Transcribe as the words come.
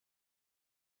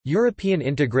European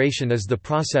integration is the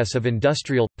process of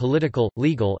industrial, political,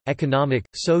 legal, economic,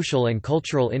 social and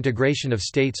cultural integration of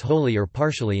states wholly or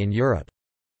partially in Europe.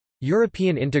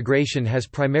 European integration has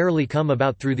primarily come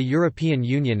about through the European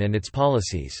Union and its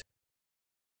policies.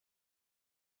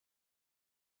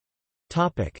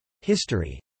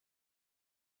 History.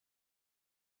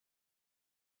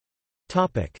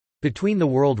 Between the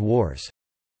World Wars.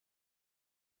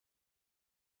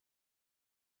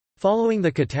 Following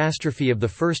the catastrophe of the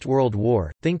First World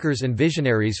War, thinkers and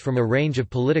visionaries from a range of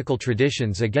political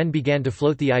traditions again began to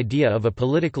float the idea of a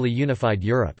politically unified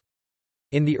Europe.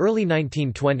 In the early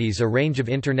 1920s, a range of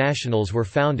internationals were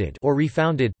founded or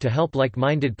refounded to help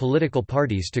like-minded political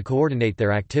parties to coordinate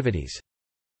their activities.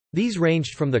 These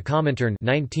ranged from the Comintern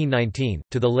 (1919)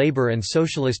 to the Labour and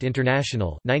Socialist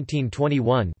International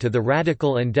 (1921) to the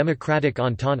Radical and Democratic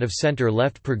Entente of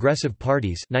Centre-Left Progressive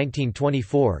Parties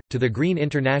 (1924), to the Green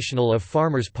International of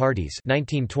Farmers' Parties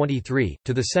 (1923),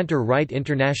 to the Centre-Right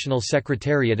International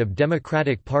Secretariat of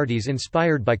Democratic Parties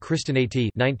inspired by Cristianity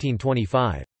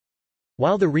 (1925).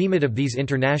 While the remit of these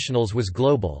internationals was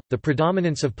global, the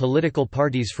predominance of political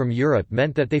parties from Europe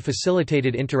meant that they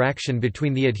facilitated interaction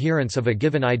between the adherents of a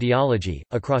given ideology,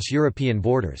 across European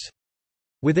borders.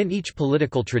 Within each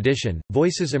political tradition,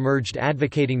 voices emerged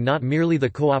advocating not merely the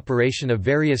cooperation of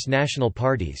various national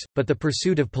parties, but the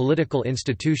pursuit of political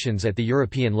institutions at the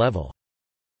European level.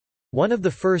 One of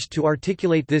the first to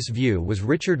articulate this view was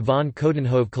Richard von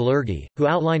Coudenhove-Kalergi, who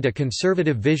outlined a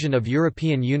conservative vision of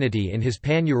European unity in his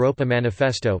Pan-Europa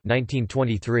Manifesto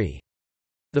 1923.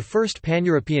 The first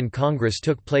Pan-European Congress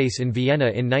took place in Vienna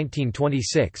in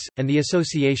 1926, and the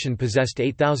association possessed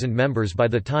 8,000 members by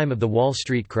the time of the Wall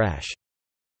Street crash.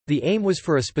 The aim was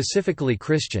for a specifically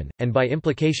Christian, and by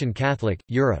implication Catholic,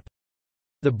 Europe.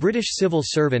 The British civil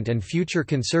servant and future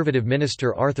Conservative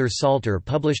minister Arthur Salter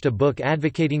published a book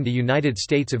advocating the United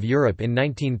States of Europe in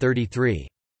 1933.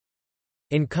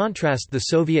 In contrast, the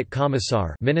Soviet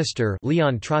Commissar minister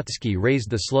Leon Trotsky raised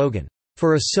the slogan,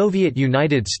 "For a Soviet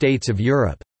United States of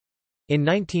Europe," in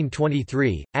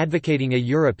 1923, advocating a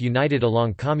Europe united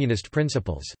along communist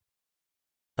principles.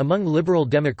 Among liberal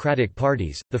democratic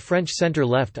parties, the French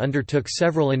centre-left undertook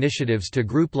several initiatives to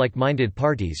group like-minded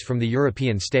parties from the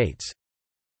European states.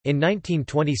 In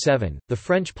 1927, the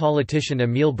French politician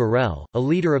Émile Borel, a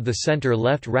leader of the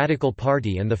centre-left Radical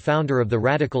Party and the founder of the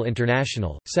Radical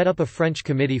International, set up a French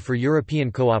Committee for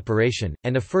European Cooperation,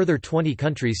 and a further 20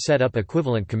 countries set up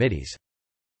equivalent committees.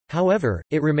 However,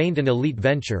 it remained an elite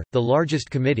venture. The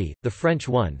largest committee, the French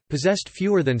one, possessed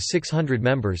fewer than 600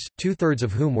 members, two-thirds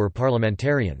of whom were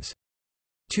parliamentarians.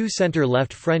 Two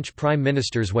centre-left French prime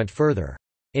ministers went further.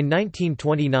 In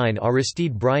 1929,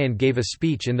 Aristide Briand gave a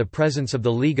speech in the presence of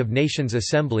the League of Nations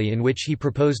Assembly in which he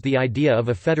proposed the idea of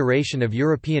a federation of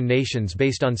European nations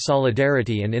based on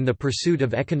solidarity and in the pursuit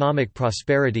of economic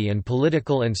prosperity and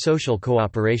political and social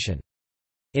cooperation.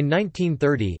 In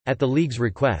 1930, at the League's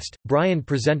request, Briand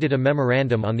presented a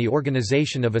memorandum on the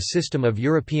organization of a system of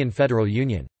European federal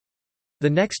union. The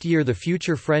next year, the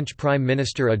future French Prime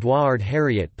Minister Édouard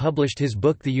Herriot published his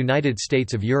book The United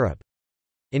States of Europe.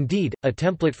 Indeed, a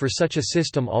template for such a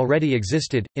system already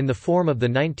existed, in the form of the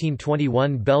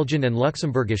 1921 Belgian and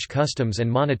Luxembourgish customs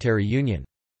and monetary union.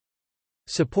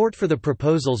 Support for the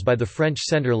proposals by the French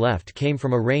centre-left came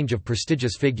from a range of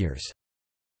prestigious figures.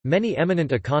 Many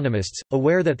eminent economists,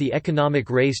 aware that the economic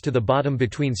race to the bottom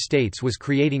between states was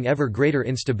creating ever greater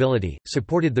instability,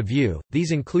 supported the view.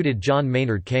 These included John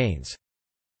Maynard Keynes.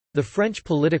 The French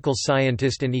political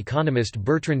scientist and economist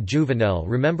Bertrand Jouvenel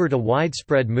remembered a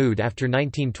widespread mood after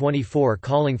 1924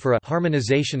 calling for a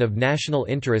harmonization of national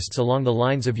interests along the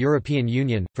lines of European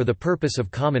Union, for the purpose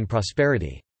of common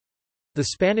prosperity. The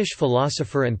Spanish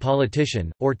philosopher and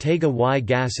politician, Ortega y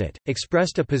Gasset,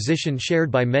 expressed a position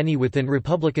shared by many within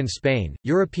Republican Spain: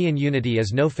 European unity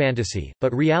is no fantasy,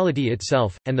 but reality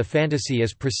itself, and the fantasy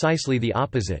is precisely the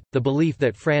opposite, the belief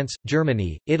that France,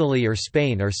 Germany, Italy or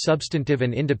Spain are substantive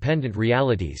and independent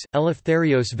realities.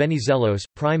 Eleftherios Venizelos,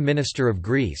 Prime Minister of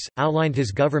Greece, outlined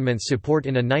his government's support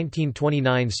in a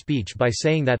 1929 speech by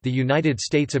saying that the United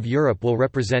States of Europe will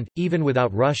represent, even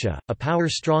without Russia, a power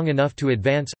strong enough to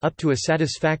advance, up to a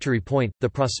satisfactory point, the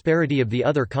prosperity of the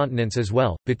other continents as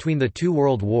well. Between the two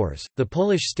world wars, the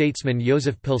Polish statesman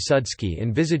Józef Pilsudski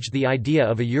envisaged the idea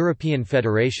of a European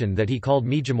federation that he called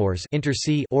Międzymorze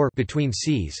intersea or between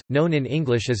seas, known in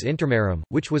English as Intermarum,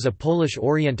 which was a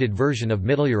Polish-oriented version of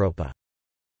Mitteleuropa.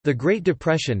 The Great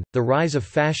Depression, the rise of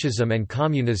fascism and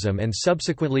communism and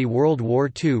subsequently World War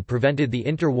II prevented the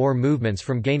interwar movements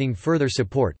from gaining further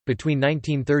support. Between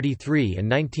 1933 and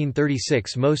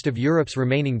 1936 most of Europe's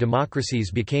remaining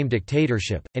democracies became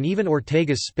dictatorship, and even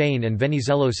Ortega's Spain and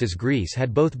Venizelos's Greece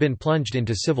had both been plunged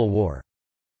into civil war.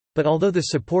 But although the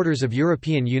supporters of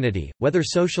European unity, whether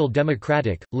social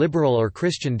democratic, liberal or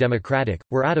Christian democratic,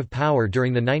 were out of power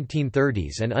during the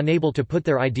 1930s and unable to put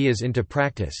their ideas into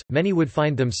practice, many would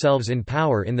find themselves in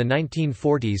power in the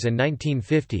 1940s and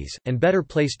 1950s, and better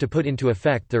placed to put into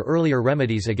effect their earlier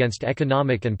remedies against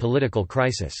economic and political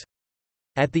crisis.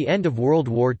 At the end of World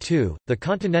War II, the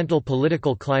continental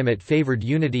political climate favored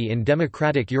unity in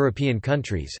democratic European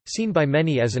countries, seen by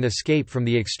many as an escape from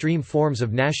the extreme forms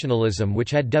of nationalism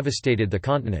which had devastated the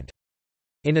continent.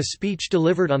 In a speech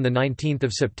delivered on 19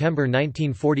 September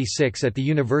 1946 at the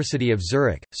University of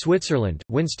Zurich, Switzerland,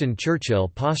 Winston Churchill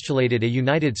postulated a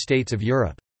United States of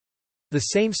Europe. The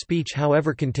same speech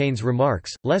however contains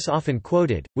remarks, less often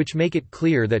quoted, which make it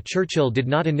clear that Churchill did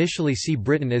not initially see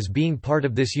Britain as being part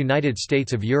of this United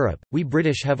States of Europe. We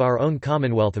British have our own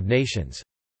Commonwealth of Nations.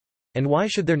 And why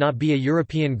should there not be a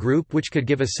European group which could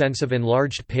give a sense of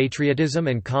enlarged patriotism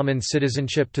and common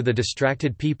citizenship to the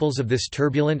distracted peoples of this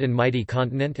turbulent and mighty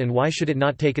continent, and why should it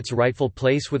not take its rightful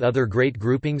place with other great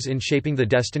groupings in shaping the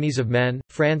destinies of men?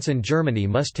 France and Germany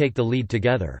must take the lead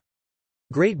together.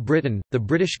 Great Britain, the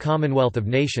British Commonwealth of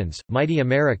Nations, mighty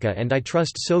America and I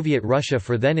trust Soviet Russia,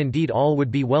 for then indeed all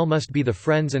would be well, must be the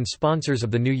friends and sponsors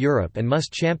of the new Europe and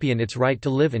must champion its right to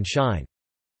live and shine.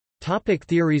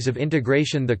 Theories of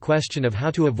integration. The question of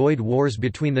how to avoid wars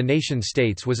between the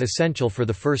nation-states was essential for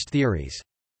the first theories.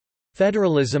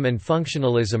 Federalism and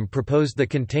functionalism proposed the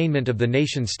containment of the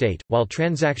nation-state, while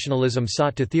transactionalism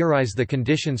sought to theorize the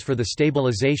conditions for the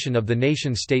stabilization of the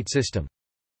nation-state system.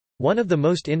 One of the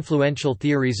most influential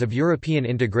theories of European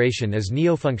integration is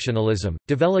neofunctionalism,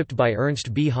 developed by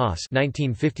Ernst B. Haas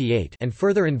 (1958) and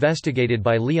further investigated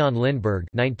by Leon Lindbergh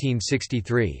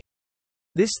 (1963).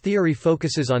 This theory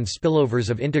focuses on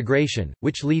spillovers of integration,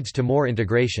 which leads to more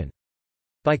integration.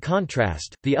 By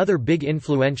contrast, the other big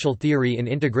influential theory in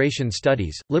integration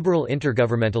studies, liberal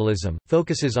intergovernmentalism,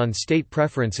 focuses on state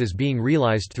preferences being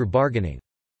realized through bargaining.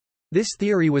 This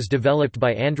theory was developed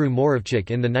by Andrew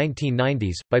Moravchik in the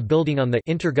 1990s, by building on the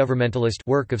intergovernmentalist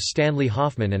work of Stanley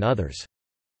Hoffman and others.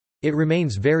 It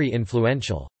remains very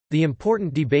influential. The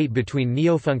important debate between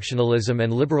neofunctionalism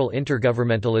and liberal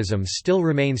intergovernmentalism still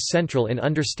remains central in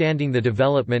understanding the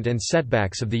development and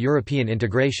setbacks of the European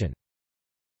integration.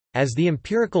 As the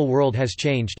empirical world has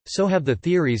changed, so have the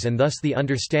theories and thus the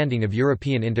understanding of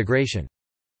European integration.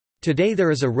 Today there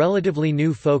is a relatively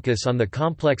new focus on the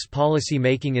complex policy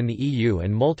making in the EU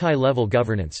and multi-level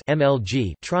governance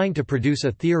 (MLG), trying to produce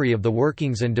a theory of the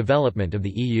workings and development of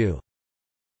the EU.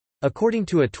 According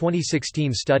to a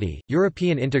 2016 study,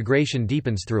 European integration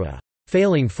deepens through a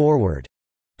failing forward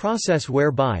process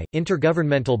whereby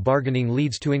intergovernmental bargaining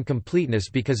leads to incompleteness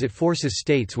because it forces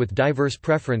states with diverse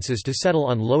preferences to settle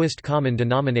on lowest common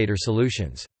denominator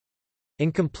solutions.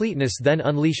 Incompleteness then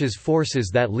unleashes forces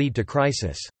that lead to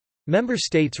crisis. Member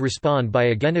states respond by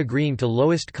again agreeing to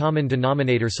lowest common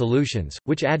denominator solutions,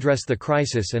 which address the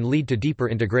crisis and lead to deeper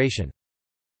integration.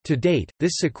 To date,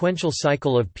 this sequential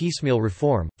cycle of piecemeal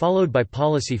reform, followed by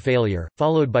policy failure,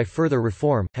 followed by further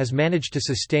reform, has managed to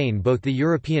sustain both the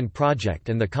European project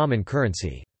and the common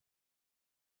currency.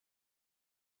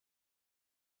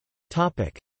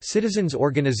 Citizens'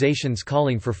 organizations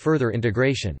calling for further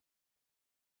integration.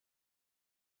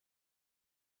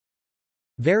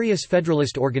 Various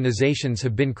federalist organizations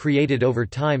have been created over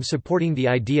time supporting the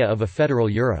idea of a federal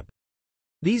Europe.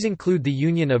 These include the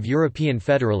Union of European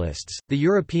Federalists, the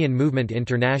European Movement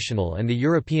International and the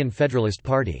European Federalist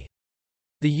Party.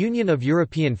 The Union of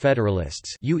European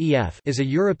Federalists (UEF) is a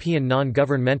European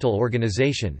non-governmental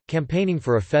organization, campaigning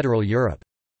for a federal Europe.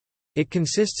 It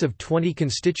consists of 20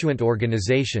 constituent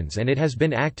organizations and it has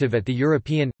been active at the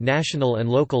European, national and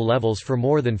local levels for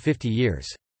more than 50 years.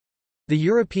 The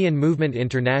European Movement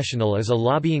International is a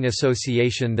lobbying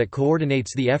association that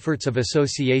coordinates the efforts of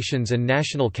associations and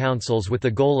national councils with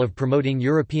the goal of promoting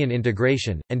European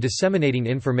integration, and disseminating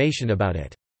information about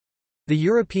it. The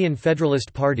European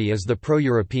Federalist Party is the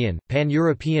pro-European,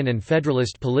 pan-European and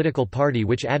federalist political party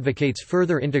which advocates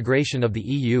further integration of the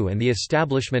EU and the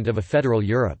establishment of a federal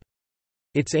Europe.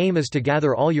 Its aim is to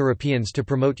gather all Europeans to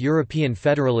promote European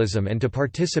federalism and to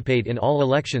participate in all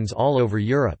elections all over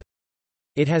Europe.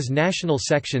 It has national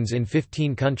sections in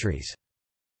 15 countries.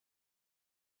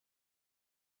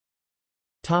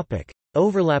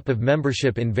 Overlap of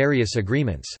membership in various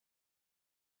agreements.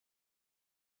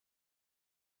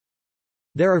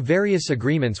 There are various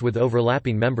agreements with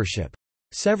overlapping membership.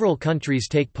 Several countries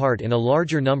take part in a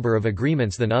larger number of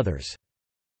agreements than others.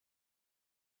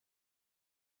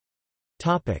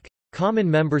 Common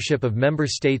membership of member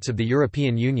states of the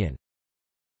European Union.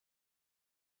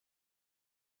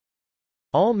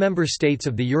 All member states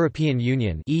of the European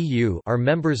Union (EU) are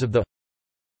members of the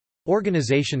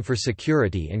Organization for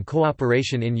Security and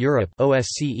Cooperation in Europe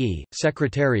 (OSCE),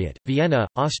 Secretariat, Vienna,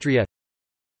 Austria.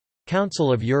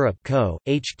 Council of Europe (CO),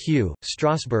 HQ,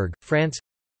 Strasbourg, France.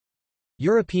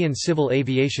 European Civil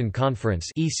Aviation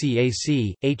Conference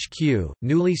 (ECAC), HQ,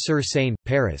 Neuilly-sur-Seine,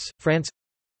 Paris, France.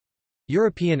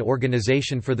 European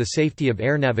Organization for the Safety of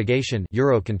Air Navigation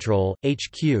Eurocontrol,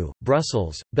 HQ,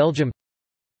 Brussels, Belgium.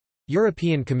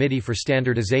 European Committee for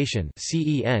Standardization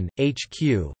 (CEN),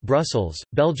 HQ, Brussels,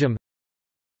 Belgium.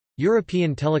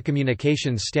 European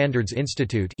Telecommunications Standards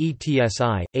Institute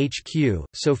 (ETSI), HQ,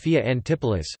 Sophia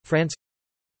Antipolis, France.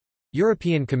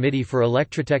 European Committee for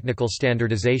Electrotechnical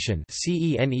Standardization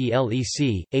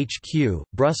 (CENELEC), HQ,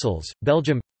 Brussels,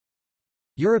 Belgium.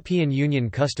 European Union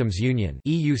Customs Union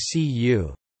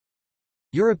 (EUCU).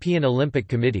 European Olympic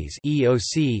Committees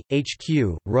 (EOC),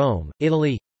 HQ, Rome,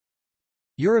 Italy.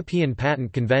 European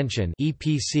Patent Convention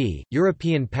 (EPC),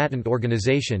 European Patent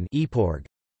Organization (EPORG).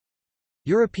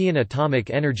 European Atomic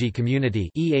Energy Community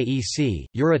 (EAEC),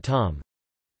 Euratom.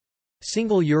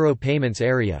 Single Euro Payments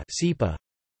Area (SEPA).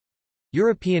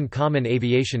 European Common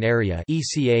Aviation Area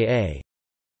 (ECAA).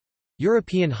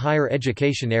 European Higher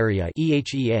Education Area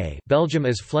 (EHEA). Belgium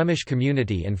is Flemish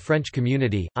Community and French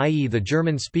Community, i.e. the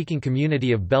German-speaking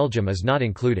community of Belgium is not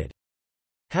included.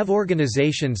 Have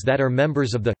organizations that are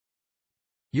members of the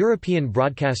European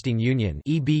Broadcasting Union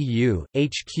 (EBU),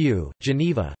 HQ,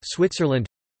 Geneva, Switzerland.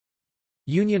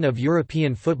 Union of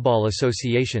European Football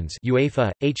Associations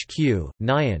UEFA, HQ,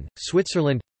 Nyon,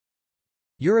 Switzerland.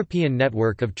 European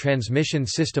Network of Transmission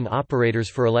System Operators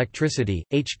for Electricity,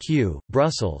 HQ,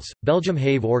 Brussels, Belgium.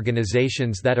 Have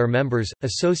organizations that are members,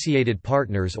 associated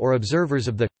partners or observers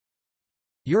of the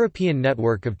European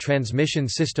Network of Transmission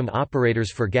System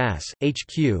Operators for Gas,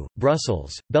 HQ,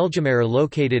 Brussels, Belgium. Are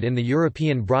located in the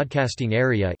European Broadcasting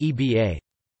Area (EBA).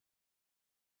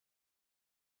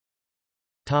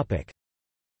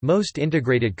 Most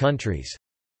integrated countries.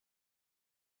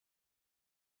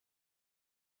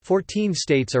 14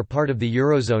 states are part of the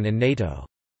Eurozone and NATO.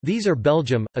 These are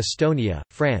Belgium, Estonia,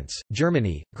 France,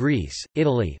 Germany, Greece,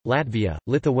 Italy, Latvia,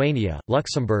 Lithuania,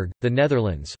 Luxembourg, the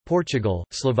Netherlands, Portugal,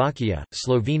 Slovakia,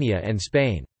 Slovenia and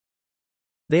Spain.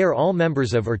 They are all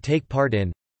members of or take part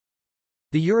in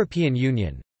the European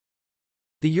Union,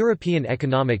 the European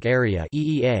Economic Area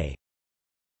 (EEA),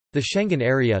 the Schengen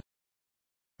Area,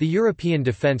 the European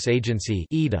Defence Agency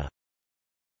 (EDA),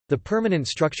 the Permanent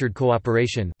Structured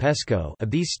Cooperation (PESCO). Of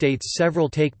these states, several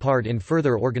take part in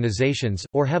further organizations,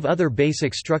 or have other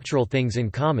basic structural things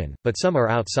in common, but some are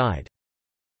outside.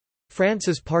 France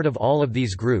is part of all of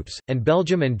these groups, and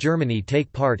Belgium and Germany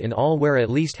take part in all where at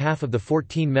least half of the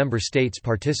 14 member states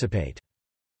participate.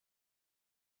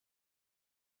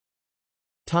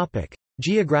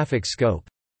 Geographic scope.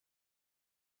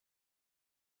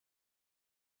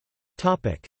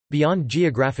 Beyond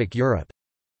geographic Europe.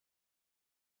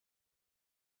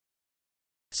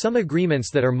 Some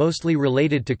agreements that are mostly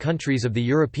related to countries of the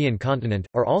European continent,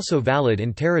 are also valid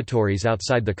in territories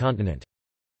outside the continent.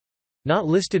 Not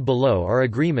listed below are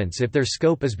agreements if their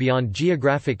scope is beyond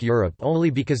geographic Europe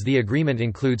only because the agreement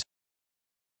includes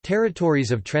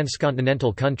territories of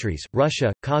transcontinental countries.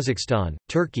 Russia, Kazakhstan,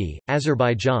 Turkey,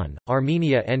 Azerbaijan,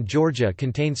 Armenia and Georgia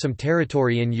contain some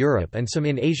territory in Europe and some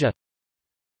in Asia.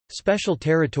 Special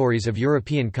territories of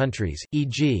European countries,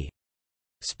 e.g.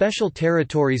 Special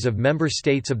territories of member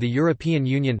states of the European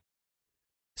Union.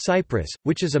 Cyprus,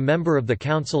 which is a member of the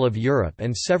Council of Europe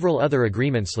and several other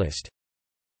agreements list.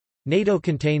 NATO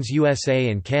contains USA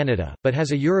and Canada, but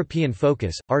has a European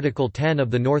focus. Article 10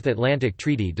 of the North Atlantic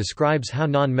Treaty describes how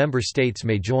non-member states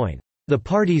may join. The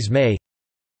parties may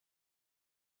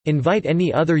invite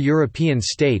any other European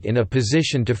state in a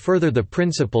position to further the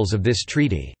principles of this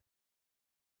treaty.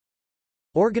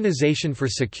 Organization for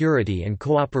Security and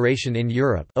Cooperation in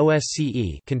Europe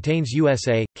 (OSCE) contains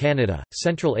USA, Canada,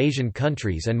 Central Asian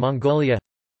countries and Mongolia.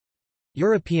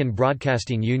 European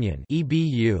Broadcasting Union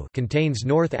 (EBU) contains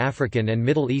North African and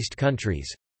Middle East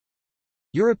countries.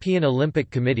 European Olympic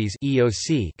Committees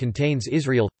 (EOC) contains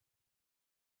Israel.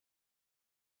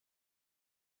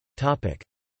 Topic: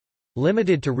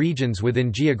 Limited to regions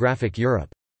within geographic Europe.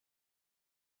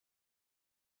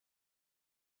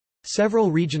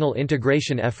 Several regional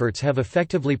integration efforts have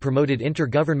effectively promoted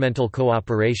intergovernmental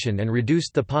cooperation and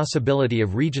reduced the possibility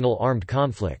of regional armed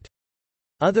conflict.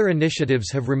 Other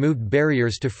initiatives have removed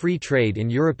barriers to free trade in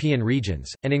European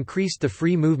regions, and increased the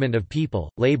free movement of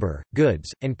people, labor,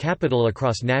 goods, and capital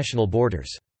across national borders.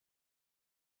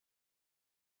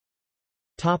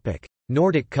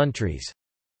 Nordic countries.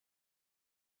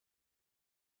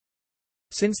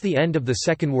 Since the end of the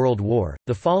Second World War,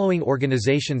 the following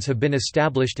organizations have been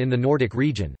established in the Nordic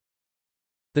region.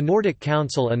 The Nordic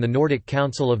Council and the Nordic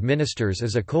Council of Ministers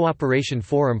is a cooperation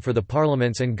forum for the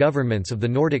parliaments and governments of the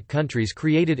Nordic countries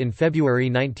created in February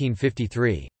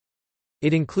 1953.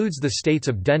 It includes the states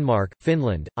of Denmark,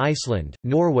 Finland, Iceland,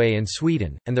 Norway and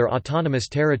Sweden, and their autonomous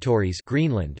territories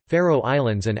Greenland, Faroe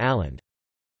Islands and Åland.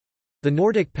 The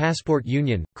Nordic Passport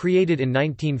Union, created in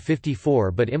 1954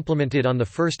 but implemented on 1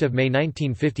 May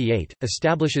 1958,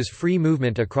 establishes free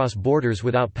movement across borders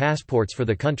without passports for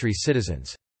the country's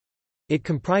citizens. It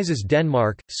comprises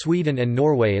Denmark, Sweden and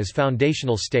Norway as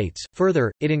foundational states. Further,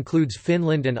 it includes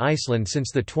Finland and Iceland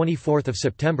since 24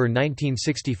 September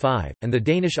 1965, and the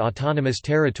Danish Autonomous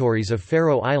Territories of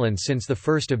Faroe Islands since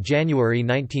 1 January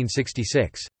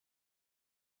 1966.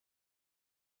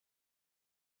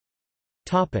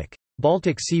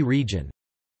 Baltic Sea region.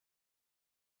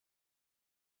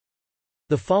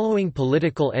 The following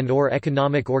political and/or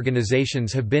economic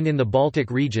organizations have been in the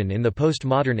Baltic region in the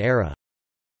postmodern era.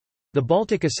 The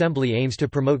Baltic Assembly aims to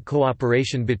promote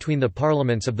cooperation between the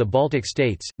parliaments of the Baltic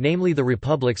states, namely the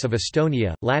republics of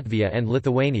Estonia, Latvia and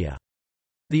Lithuania.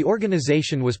 The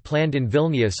organization was planned in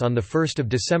Vilnius on 1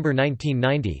 December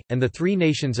 1990, and the three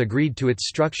nations agreed to its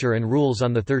structure and rules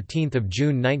on 13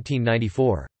 June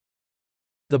 1994.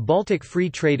 The Baltic Free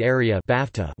Trade Area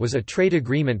 (BAFTA) was a trade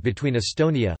agreement between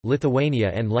Estonia, Lithuania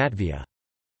and Latvia.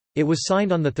 It was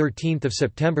signed on 13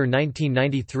 September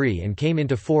 1993 and came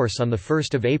into force on 1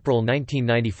 April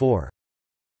 1994.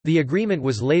 The agreement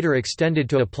was later extended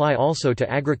to apply also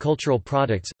to agricultural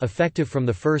products, effective from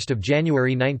 1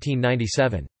 January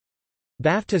 1997.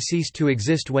 BAFTA ceased to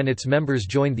exist when its members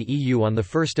joined the EU on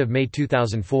 1 May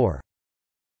 2004.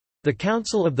 The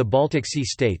Council of the Baltic Sea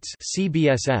States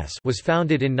 (CBSS) was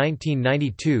founded in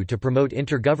 1992 to promote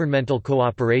intergovernmental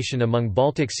cooperation among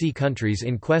Baltic Sea countries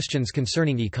in questions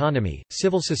concerning economy,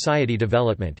 civil society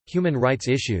development, human rights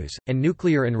issues, and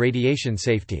nuclear and radiation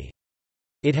safety.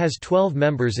 It has 12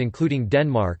 members including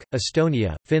Denmark,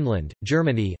 Estonia, Finland,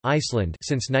 Germany, Iceland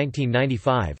since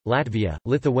 1995, Latvia,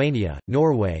 Lithuania,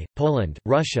 Norway, Poland,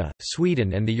 Russia,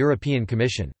 Sweden and the European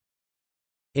Commission.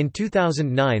 In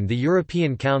 2009 the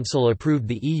European Council approved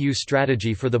the EU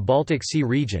Strategy for the Baltic Sea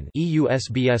Region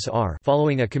 (EU-SBSR)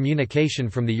 following a communication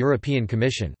from the European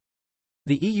Commission.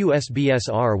 The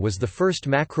EU-SBSR was the first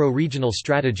macro-regional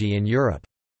strategy in Europe.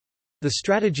 The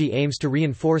strategy aims to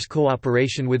reinforce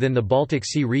cooperation within the Baltic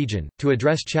Sea region, to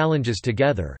address challenges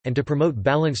together, and to promote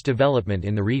balanced development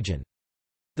in the region.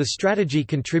 The strategy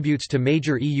contributes to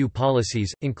major EU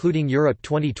policies, including Europe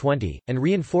 2020, and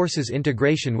reinforces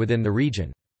integration within the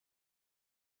region.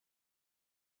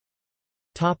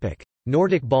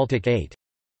 Nordic-Baltic 8.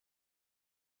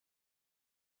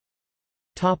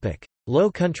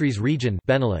 Low Countries region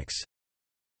Benelux.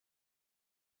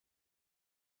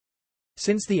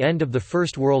 Since the end of the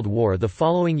First World War the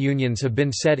following unions have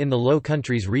been set in the Low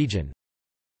Countries region.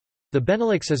 The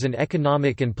Benelux is an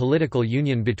economic and political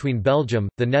union between Belgium,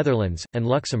 the Netherlands, and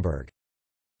Luxembourg.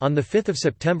 On 5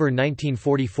 September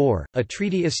 1944, a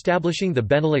treaty establishing the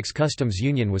Benelux Customs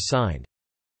Union was signed.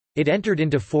 It entered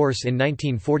into force in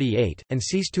 1948, and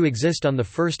ceased to exist on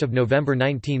 1 November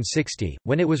 1960,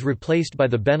 when it was replaced by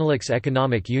the Benelux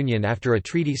Economic Union after a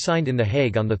treaty signed in The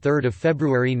Hague on 3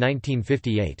 February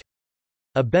 1958.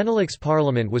 A Benelux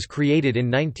Parliament was created in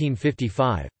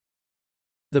 1955.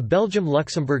 The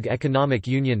Belgium-Luxembourg Economic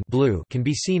Union can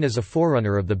be seen as a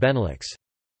forerunner of the Benelux.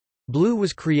 BLU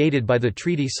was created by the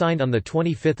treaty signed on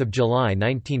 25 July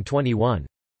 1921.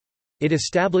 It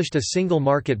established a single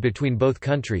market between both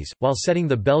countries, while setting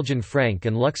the Belgian franc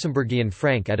and Luxembourgian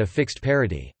franc at a fixed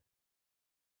parity.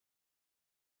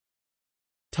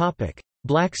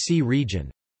 Black Sea region.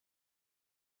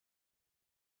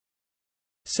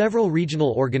 Several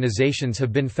regional organizations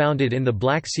have been founded in the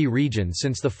Black Sea region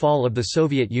since the fall of the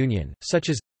Soviet Union, such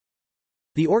as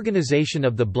the Organization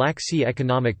of the Black Sea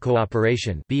Economic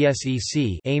Cooperation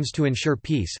 (BSEC) aims to ensure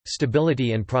peace,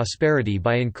 stability and prosperity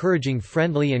by encouraging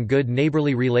friendly and good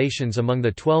neighborly relations among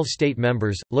the 12 state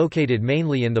members, located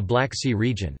mainly in the Black Sea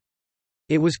region.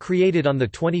 It was created on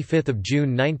 25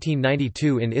 June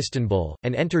 1992 in Istanbul,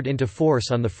 and entered into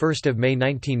force on 1 May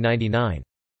 1999.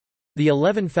 The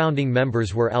 11 founding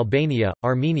members were Albania,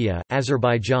 Armenia,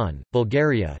 Azerbaijan,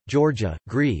 Bulgaria, Georgia,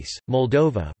 Greece,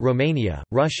 Moldova, Romania,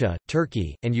 Russia,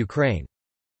 Turkey, and Ukraine.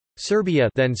 Serbia,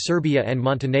 then Serbia and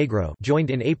Montenegro, joined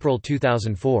in April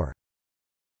 2004.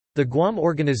 The Guam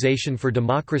Organization for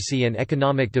Democracy and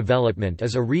Economic Development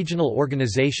is a regional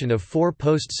organization of 4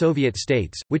 post-Soviet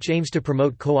states, which aims to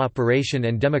promote cooperation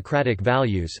and democratic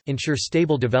values, ensure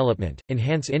stable development,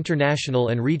 enhance international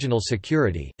and regional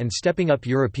security, and stepping up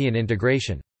European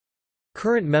integration.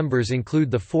 Current members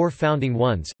include the 4 founding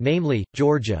ones, namely,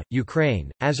 Georgia, Ukraine,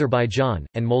 Azerbaijan,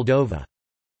 and Moldova.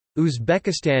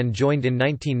 Uzbekistan joined in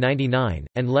 1999,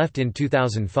 and left in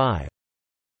 2005.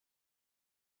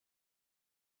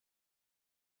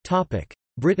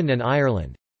 Britain and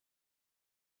Ireland.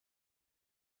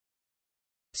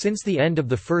 Since the end of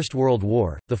the First World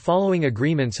War, the following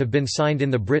agreements have been signed in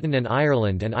the Britain and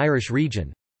Ireland and Irish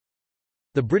region.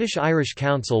 The British-Irish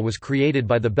Council was created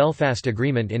by the Belfast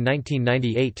Agreement in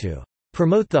 1998 to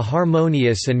promote the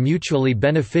harmonious and mutually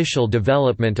beneficial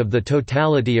development of the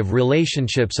totality of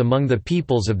relationships among the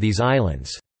peoples of these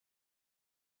islands."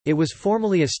 It was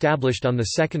formally established on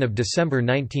 2 December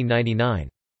 1999.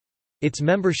 Its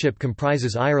membership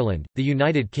comprises Ireland, the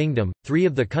United Kingdom, 3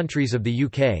 of the countries of the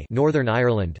UK, Northern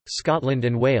Ireland, Scotland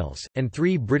and Wales, and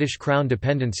 3 British Crown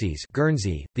dependencies,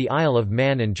 Guernsey, the Isle of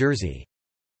Man and Jersey.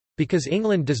 Because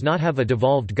England does not have a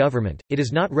devolved government, it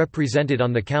is not represented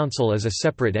on the Council as a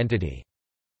separate entity.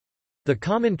 The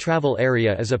Common Travel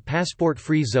Area is a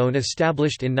passport-free zone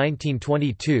established in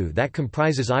 1922 that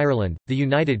comprises Ireland, the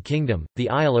United Kingdom, the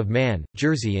Isle of Man,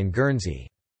 Jersey and Guernsey.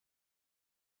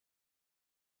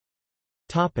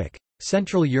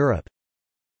 Central Europe.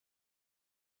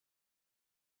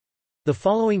 The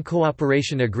following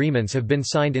cooperation agreements have been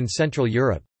signed in Central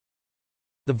Europe.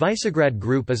 The Visegrad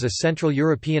Group is a Central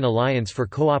European alliance for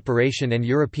cooperation and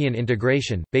European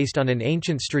integration, based on an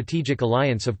ancient strategic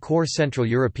alliance of core Central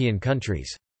European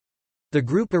countries. The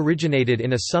group originated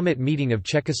in a summit meeting of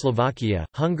Czechoslovakia,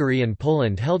 Hungary and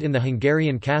Poland held in the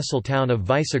Hungarian castle town of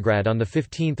Visegrad on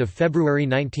 15 February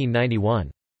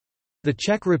 1991. The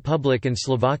Czech Republic and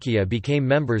Slovakia became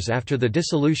members after the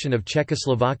dissolution of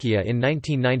Czechoslovakia in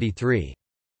 1993.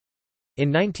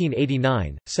 In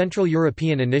 1989, Central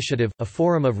European Initiative, a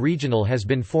forum of regional has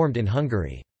been formed in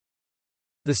Hungary.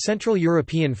 The Central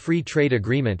European Free Trade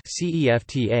Agreement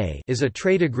is a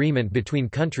trade agreement between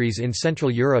countries in Central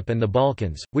Europe and the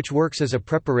Balkans, which works as a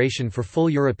preparation for full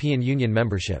European Union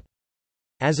membership.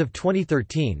 As of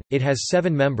 2013, it has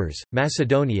 7 members: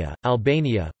 Macedonia,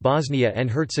 Albania, Bosnia and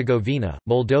Herzegovina,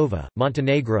 Moldova,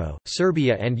 Montenegro,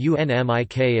 Serbia and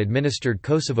UNMIK-administered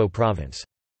Kosovo Province.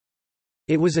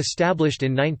 It was established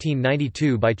in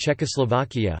 1992 by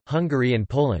Czechoslovakia, Hungary and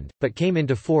Poland, but came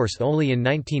into force only in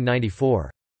 1994.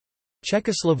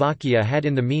 Czechoslovakia had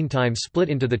in the meantime split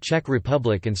into the Czech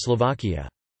Republic and Slovakia.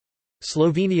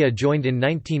 Slovenia joined in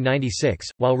 1996,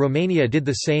 while Romania did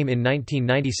the same in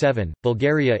 1997,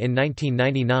 Bulgaria in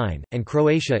 1999, and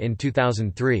Croatia in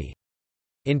 2003.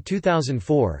 In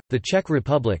 2004, the Czech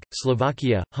Republic,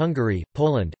 Slovakia, Hungary,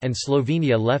 Poland, and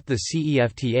Slovenia left the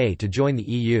CEFTA to join the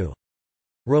EU.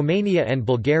 Romania and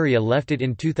Bulgaria left it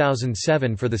in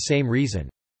 2007 for the same reason.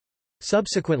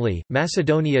 Subsequently,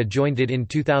 Macedonia joined it in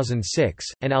 2006,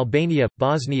 and Albania,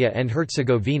 Bosnia and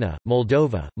Herzegovina,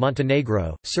 Moldova,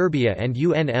 Montenegro, Serbia and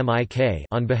UNMIK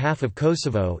on behalf of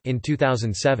Kosovo in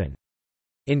 2007.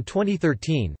 In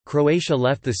 2013, Croatia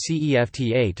left the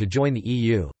CEFTA to join the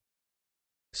EU.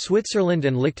 Switzerland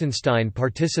and Liechtenstein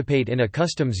participate in a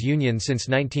customs union since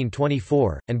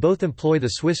 1924, and both employ the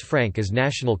Swiss franc as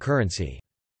national currency.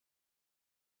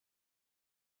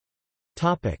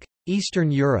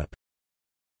 Eastern Europe.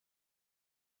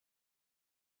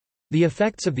 The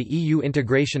effects of the EU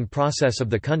integration process of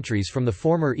the countries from the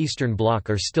former Eastern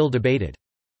Bloc are still debated.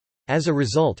 As a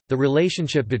result, the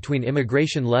relationship between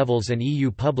immigration levels and EU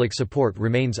public support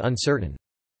remains uncertain.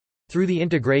 Through the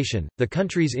integration, the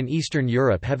countries in Eastern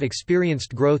Europe have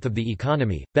experienced growth of the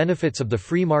economy, benefits of the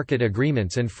free market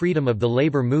agreements and freedom of the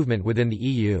labour movement within the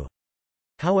EU.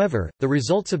 However, the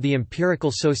results of the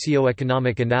empirical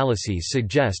socio-economic analyses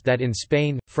suggest that in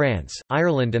Spain, France,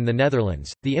 Ireland and the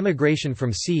Netherlands, the immigration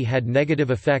from sea had negative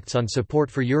effects on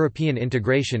support for European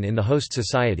integration in the host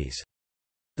societies.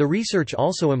 The research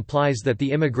also implies that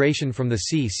the immigration from the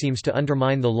sea seems to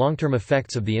undermine the long-term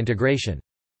effects of the integration.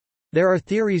 There are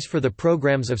theories for the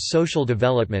programs of social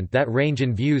development that range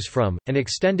in views from, an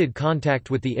extended contact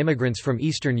with the immigrants from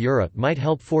Eastern Europe might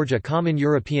help forge a common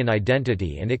European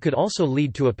identity, and it could also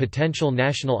lead to a potential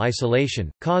national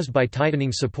isolation, caused by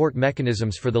tightening support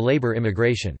mechanisms for the labor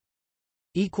immigration.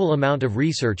 Equal amount of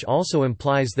research also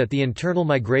implies that the internal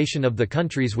migration of the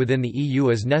countries within the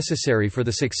EU is necessary for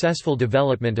the successful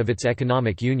development of its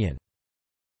economic union.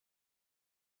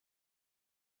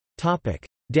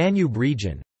 Danube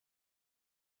region.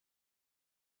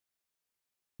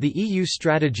 The EU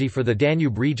strategy for the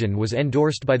Danube region was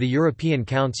endorsed by the European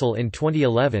Council in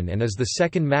 2011 and is the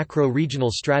second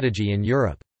macro-regional strategy in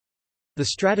Europe. The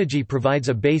strategy provides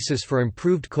a basis for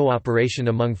improved cooperation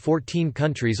among 14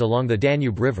 countries along the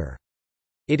Danube River.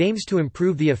 It aims to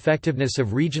improve the effectiveness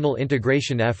of regional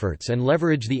integration efforts and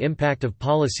leverage the impact of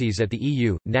policies at the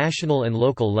EU, national and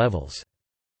local levels.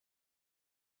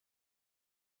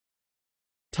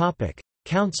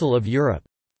 Council of Europe.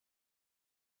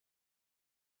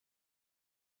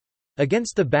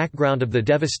 Against the background of the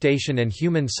devastation and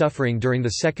human suffering during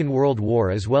the Second World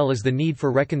War as well as the need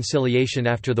for reconciliation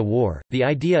after the war, the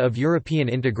idea of European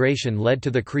integration led to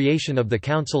the creation of the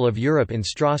Council of Europe in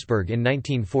Strasbourg in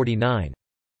 1949.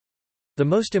 The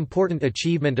most important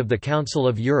achievement of the Council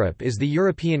of Europe is the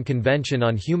European Convention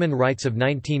on Human Rights of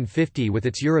 1950 with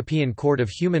its European Court of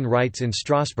Human Rights in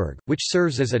Strasbourg, which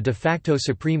serves as a de facto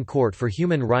Supreme Court for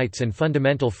human rights and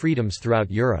fundamental freedoms throughout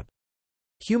Europe.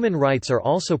 Human rights are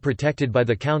also protected by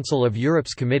the Council of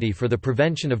Europe's Committee for the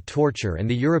Prevention of Torture and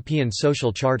the European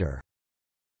Social Charter.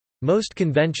 Most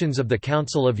conventions of the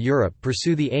Council of Europe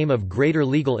pursue the aim of greater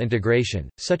legal integration,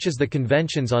 such as the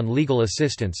Conventions on Legal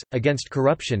Assistance, against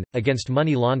corruption, against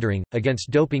money laundering, against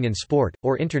doping in sport,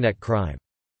 or Internet crime.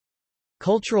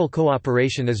 Cultural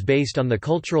cooperation is based on the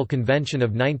Cultural Convention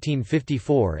of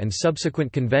 1954 and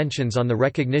subsequent conventions on the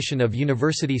recognition of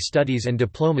university studies and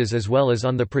diplomas as well as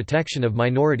on the protection of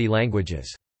minority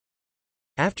languages.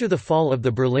 After the fall of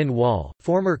the Berlin Wall,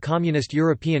 former communist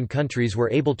European countries were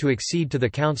able to accede to the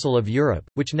Council of Europe,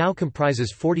 which now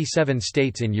comprises 47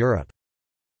 states in Europe.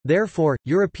 Therefore,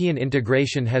 European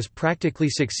integration has practically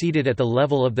succeeded at the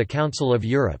level of the Council of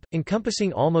Europe,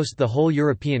 encompassing almost the whole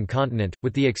European continent,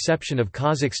 with the exception of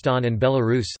Kazakhstan and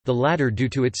Belarus, the latter due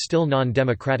to its still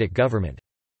non-democratic government.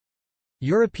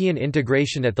 European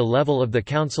integration at the level of the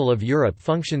Council of Europe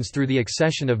functions through the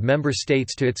accession of member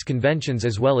states to its conventions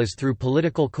as well as through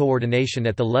political coordination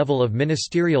at the level of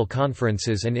ministerial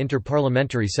conferences and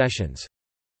interparliamentary sessions.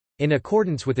 In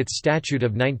accordance with its Statute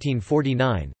of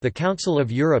 1949, the Council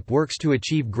of Europe works to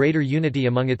achieve greater unity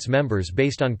among its members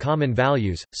based on common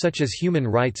values, such as human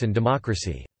rights and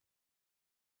democracy.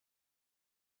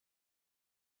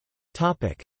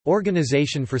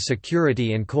 Organization for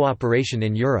Security and Cooperation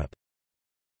in Europe.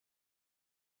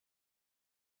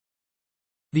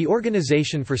 The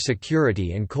Organization for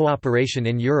Security and Cooperation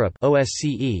in Europe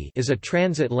 (OSCE) is a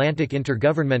transatlantic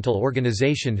intergovernmental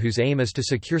organization whose aim is to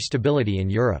secure stability in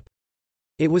Europe.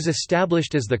 It was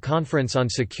established as the Conference on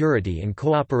Security and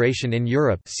Cooperation in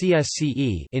Europe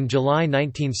 (CSCE) in July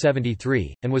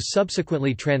 1973, and was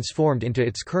subsequently transformed into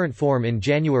its current form in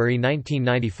January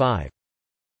 1995.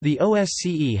 The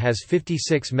OSCE has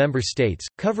 56 member states,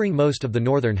 covering most of the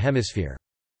Northern Hemisphere.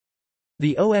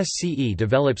 The OSCE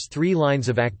develops three lines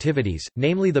of activities,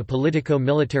 namely the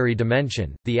politico-military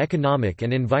dimension, the economic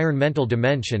and environmental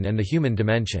dimension and the human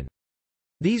dimension.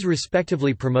 These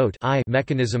respectively promote I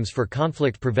mechanisms for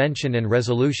conflict prevention and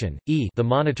resolution, E the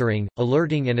monitoring,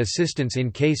 alerting and assistance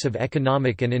in case of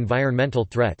economic and environmental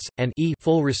threats, and E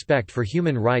full respect for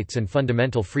human rights and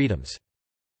fundamental freedoms.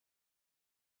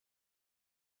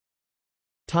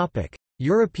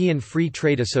 European Free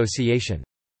Trade Association.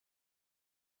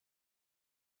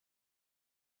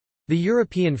 The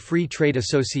European Free Trade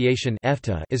Association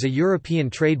 (EFTA) is a European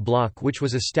trade bloc which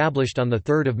was established on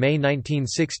 3 May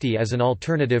 1960 as an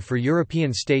alternative for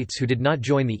European states who did not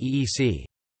join the EEC.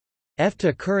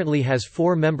 EFTA currently has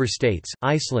 4 member states,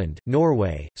 Iceland,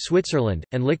 Norway, Switzerland,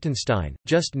 and Liechtenstein.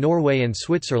 Just Norway and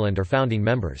Switzerland are founding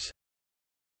members.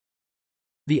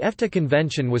 The EFTA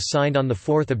Convention was signed on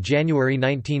 4 January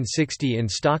 1960 in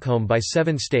Stockholm by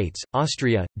 7 states,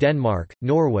 Austria, Denmark,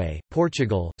 Norway,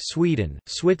 Portugal, Sweden,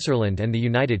 Switzerland and the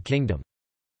United Kingdom.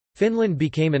 Finland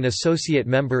became an associate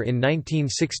member in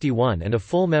 1961 and a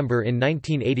full member in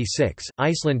 1986,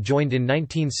 Iceland joined in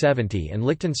 1970 and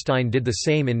Liechtenstein did the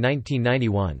same in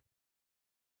 1991.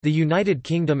 The United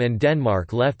Kingdom and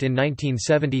Denmark left in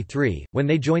 1973, when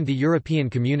they joined the European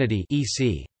Community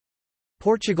 (EC).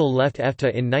 Portugal left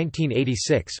EFTA in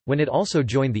 1986, when it also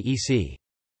joined the EC.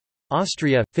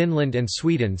 Austria, Finland and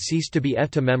Sweden ceased to be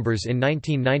EFTA members in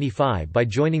 1995 by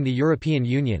joining the European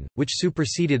Union, which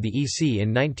superseded the EC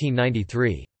in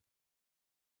 1993.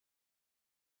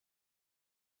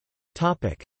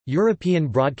 European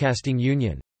Broadcasting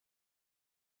Union.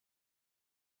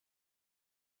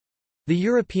 The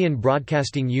European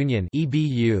Broadcasting Union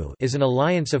 (EBU) is an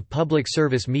alliance of public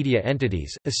service media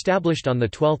entities, established on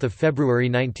 12 February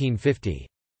 1950.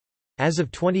 As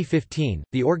of 2015,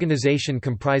 the organization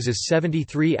comprises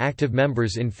 73 active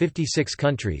members in 56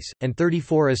 countries, and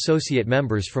 34 associate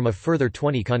members from a further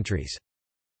 20 countries.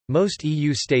 Most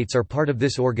EU states are part of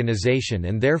this organization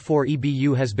and therefore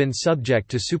EBU has been subject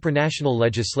to supranational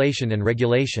legislation and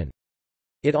regulation.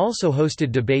 It also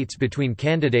hosted debates between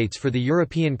candidates for the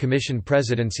European Commission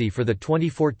presidency for the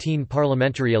 2014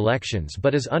 parliamentary elections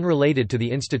but is unrelated to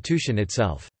the institution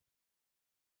itself.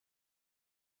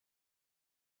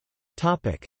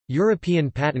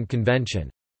 European Patent Convention.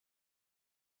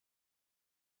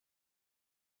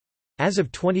 As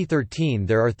of 2013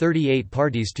 there are 38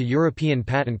 parties to European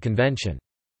Patent Convention.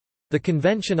 The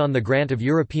Convention on the Grant of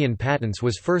European Patents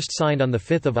was first signed on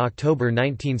 5 October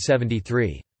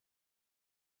 1973.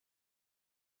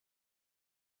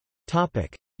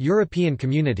 European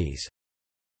Communities.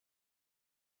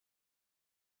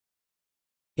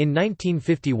 In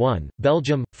 1951,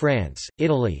 Belgium, France,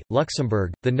 Italy,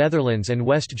 Luxembourg, the Netherlands and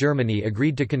West Germany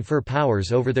agreed to confer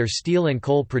powers over their steel and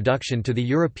coal production to the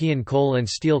European Coal and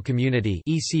Steel Community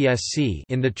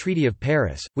in the Treaty of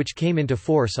Paris, which came into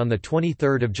force on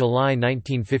 23 July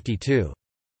 1952.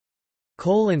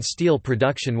 Coal and steel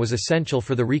production was essential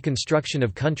for the reconstruction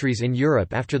of countries in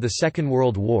Europe after the Second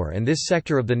World War, and this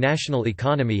sector of the national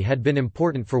economy had been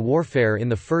important for warfare in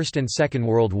the First and Second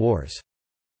World Wars.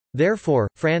 Therefore,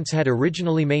 France had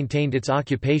originally maintained its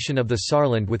occupation of the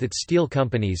Saarland with its steel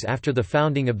companies after the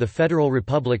founding of the Federal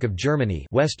Republic of Germany,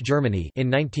 West Germany in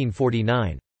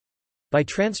 1949. By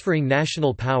transferring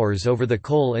national powers over the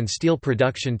coal and steel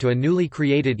production to a newly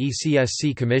created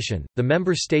ECSC Commission, the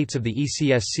member states of the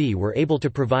ECSC were able to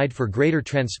provide for greater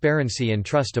transparency and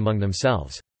trust among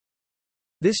themselves.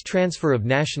 This transfer of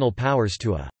national powers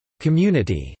to a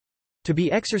community to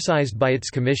be exercised by its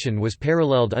Commission was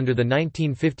paralleled under the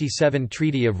 1957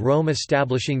 Treaty of Rome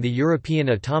establishing the European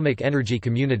Atomic Energy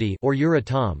Community or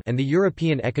Euratom and the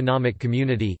European Economic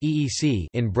Community (EEC)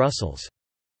 in Brussels.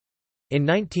 In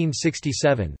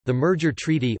 1967, the Merger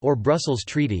Treaty or Brussels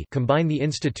Treaty combined the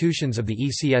institutions of the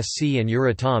ECSC and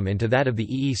Euratom into that of the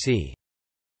EEC.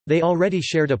 They already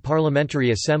shared a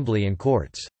parliamentary assembly and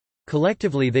courts.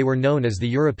 Collectively they were known as the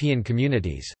European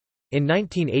Communities. In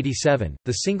 1987,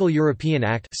 the Single European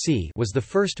Act was the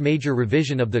first major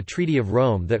revision of the Treaty of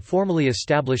Rome that formally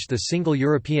established the Single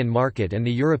European Market and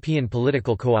the European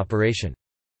political cooperation.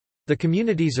 The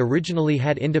communities originally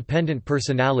had independent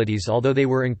personalities, although they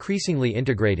were increasingly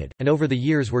integrated, and over the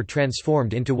years were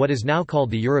transformed into what is now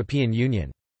called the European Union.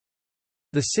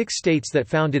 The 6 states that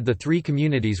founded the 3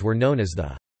 communities were known as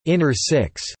the Inner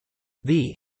 6.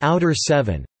 The Outer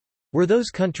 7 were those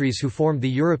countries who formed the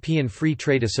European Free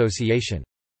Trade Association.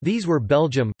 These were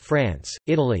Belgium, France,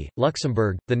 Italy,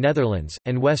 Luxembourg, the Netherlands,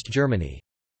 and West Germany.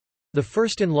 The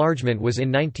first enlargement was in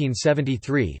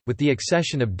 1973, with the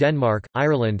accession of Denmark,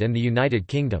 Ireland and the United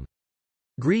Kingdom.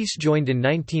 Greece joined in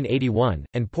 1981,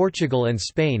 and Portugal and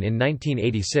Spain in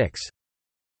 1986.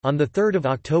 On 3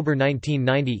 October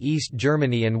 1990 East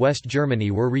Germany and West Germany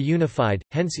were reunified,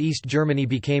 hence East Germany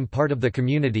became part of the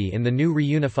community in the new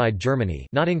reunified Germany,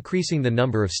 not increasing the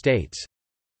number of states.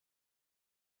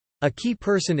 A key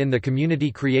person in the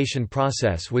community creation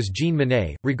process was Jean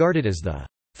Monnet, regarded as the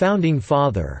 «founding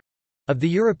father» of the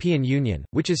European Union,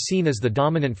 which is seen as the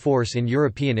dominant force in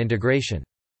European integration.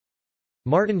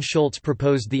 Martin Schulz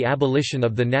proposed the abolition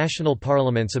of the national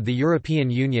parliaments of the European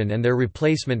Union and their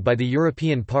replacement by the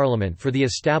European Parliament for the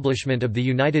establishment of the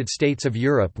United States of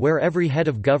Europe, where every head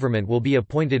of government will be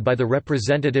appointed by the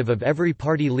representative of every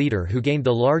party leader who gained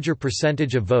the larger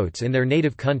percentage of votes in their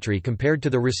native country compared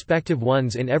to the respective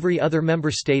ones in every other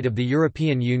member state of the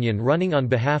European Union running on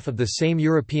behalf of the same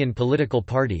European political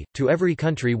party, to every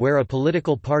country where a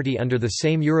political party under the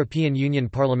same European Union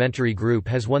parliamentary group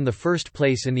has won the first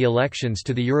place in the elections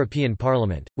to the European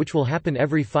Parliament, which will happen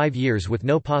every 5 years with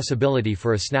no possibility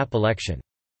for a snap election.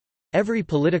 Every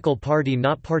political party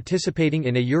not participating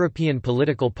in a European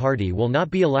political party will not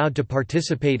be allowed to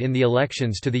participate in the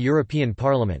elections to the European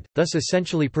Parliament, thus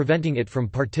essentially preventing it from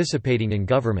participating in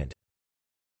government.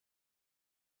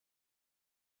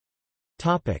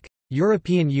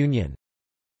 European Union.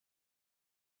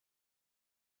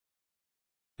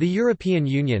 The European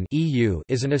Union (EU)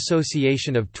 is an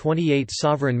association of 28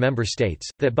 sovereign member states,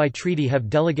 that by treaty have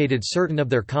delegated certain of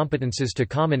their competences to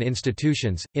common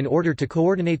institutions, in order to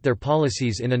coordinate their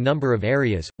policies in a number of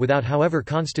areas, without however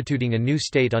constituting a new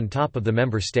state on top of the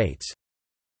member states.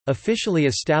 Officially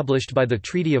established by the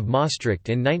Treaty of Maastricht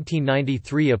in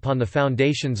 1993 upon the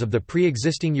foundations of the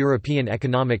pre-existing European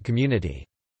Economic Community.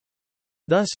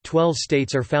 Thus, 12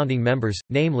 states are founding members,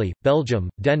 namely, Belgium,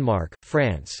 Denmark,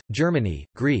 France, Germany,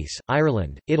 Greece,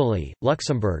 Ireland, Italy,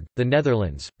 Luxembourg, the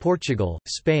Netherlands, Portugal,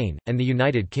 Spain, and the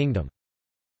United Kingdom.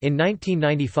 In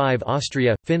 1995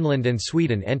 Austria, Finland and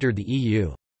Sweden entered the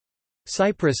EU.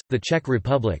 Cyprus, the Czech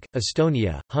Republic,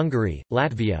 Estonia, Hungary,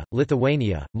 Latvia,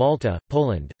 Lithuania, Malta,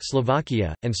 Poland,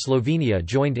 Slovakia, and Slovenia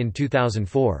joined in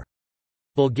 2004.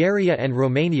 Bulgaria and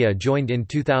Romania joined in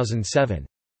 2007.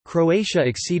 Croatia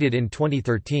acceded in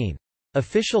 2013.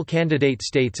 Official candidate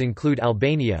states include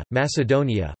Albania,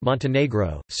 Macedonia,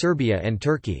 Montenegro, Serbia and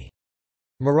Turkey.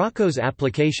 Morocco's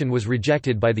application was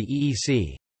rejected by the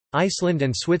EEC. Iceland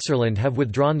and Switzerland have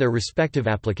withdrawn their respective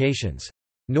applications.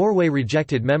 Norway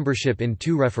rejected membership in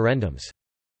 2 referendums.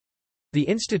 The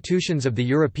institutions of the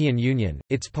European Union,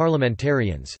 its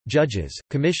parliamentarians, judges,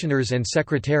 commissioners and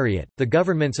secretariat, the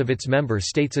governments of its member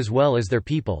states as well as their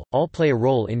people, all play a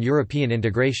role in European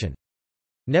integration.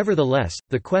 Nevertheless,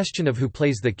 the question of who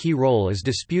plays the key role is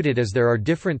disputed as there are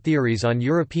different theories on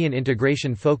European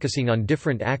integration focusing on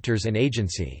different actors and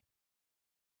agency.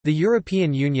 The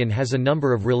European Union has a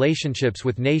number of relationships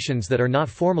with nations that are not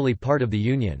formally part of the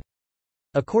Union.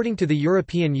 According to the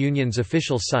European Union's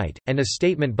official site, and a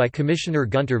statement by Commissioner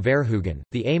Günter Verheugen,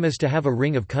 the aim is to have a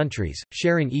ring of countries,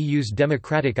 sharing EU's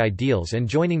democratic ideals and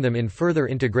joining them in further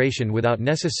integration without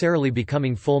necessarily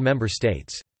becoming full member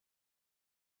states.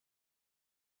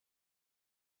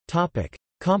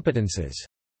 Competences.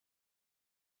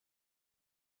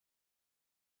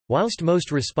 Whilst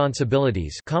most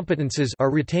responsibilities competences are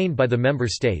retained by the member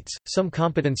states, some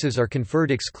competences are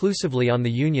conferred exclusively on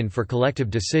the Union for collective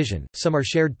decision, some are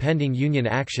shared pending Union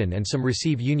action and some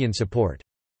receive Union support.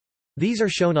 These are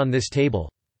shown on this table.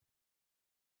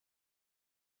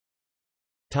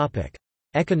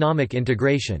 Economic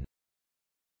integration.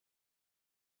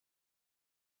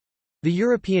 The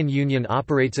European Union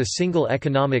operates a single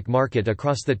economic market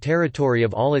across the territory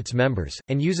of all its members,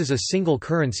 and uses a single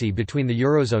currency between the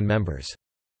Eurozone members.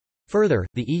 Further,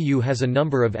 the EU has a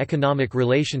number of economic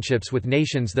relationships with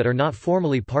nations that are not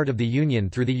formally part of the Union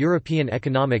through the European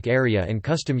Economic Area and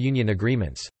Custom Union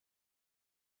agreements.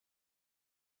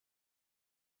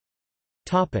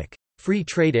 Free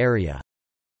trade area.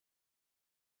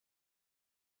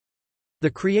 The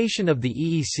creation of the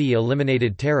EEC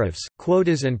eliminated tariffs,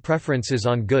 quotas and preferences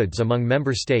on goods among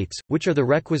member states, which are the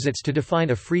requisites to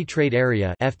define a free trade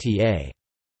area (FTA).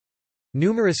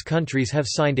 Numerous countries have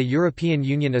signed a European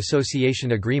Union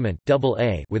Association Agreement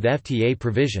 (AA) with FTA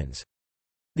provisions.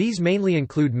 These mainly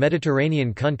include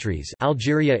Mediterranean countries: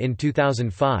 Algeria in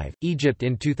 2005, Egypt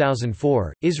in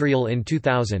 2004, Israel in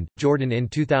 2000, Jordan in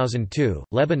 2002,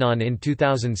 Lebanon in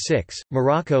 2006,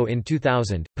 Morocco in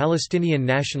 2000, Palestinian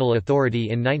National Authority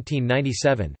in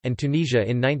 1997, and Tunisia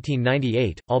in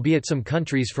 1998, albeit some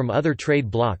countries from other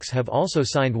trade blocs have also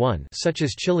signed one, such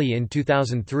as Chile in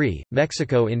 2003,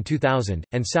 Mexico in 2000,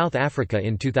 and South Africa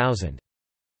in 2000.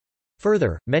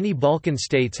 Further, many Balkan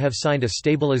states have signed a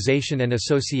Stabilization and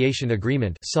Association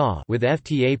Agreement with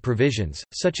FTA provisions,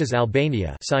 such as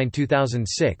Albania signed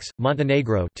 2006,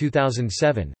 Montenegro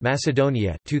 2007,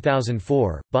 Macedonia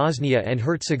 2004, Bosnia and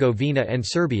Herzegovina and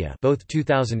Serbia both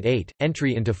 2008,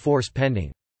 entry into force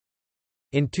pending.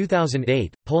 In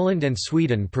 2008, Poland and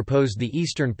Sweden proposed the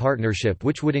Eastern Partnership,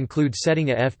 which would include setting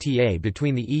a FTA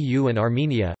between the EU and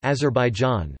Armenia,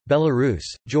 Azerbaijan, Belarus,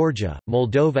 Georgia,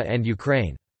 Moldova and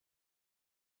Ukraine.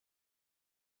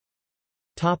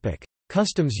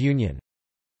 Customs Union.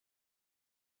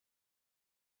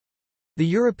 The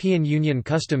European Union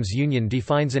Customs Union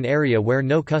defines an area where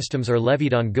no customs are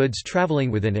levied on goods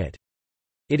travelling within it.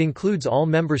 It includes all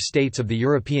member states of the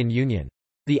European Union.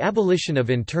 The abolition of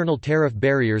internal tariff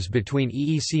barriers between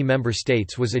EEC member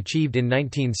states was achieved in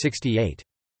 1968.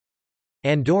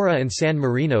 Andorra and San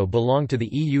Marino belong to the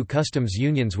EU customs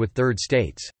unions with third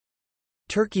states.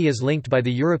 Turkey is linked by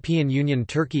the European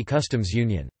Union-Turkey Customs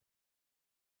Union.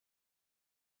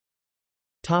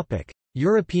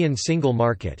 European single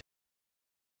market.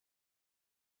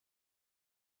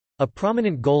 A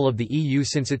prominent goal of the EU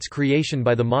since its creation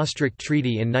by the Maastricht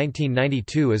Treaty in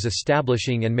 1992 is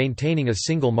establishing and maintaining a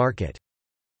single market.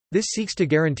 This seeks to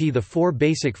guarantee the 4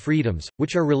 basic freedoms,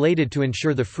 which are related to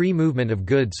ensure the free movement of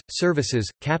goods,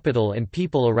 services, capital and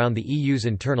people around the EU's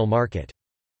internal market.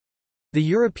 The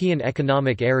European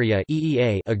Economic Area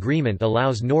 (EEA) agreement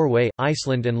allows Norway,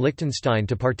 Iceland and Liechtenstein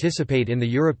to participate in the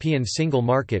European single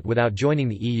market without joining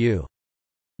the EU.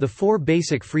 The 4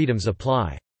 basic freedoms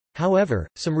apply. However,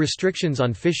 some restrictions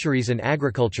on fisheries and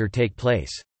agriculture take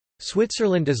place.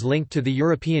 Switzerland is linked to the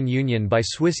European Union by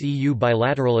Swiss-EU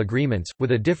bilateral agreements,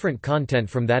 with a different content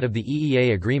from that of the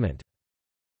EEA agreement.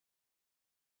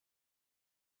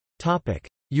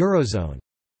 Eurozone.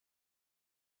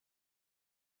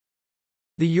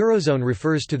 The Eurozone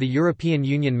refers to the European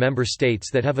Union member states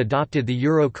that have adopted the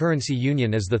Euro currency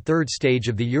union as the third stage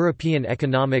of the European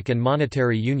Economic and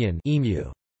Monetary Union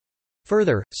 (EMU).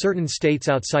 Further, certain states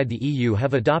outside the EU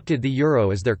have adopted the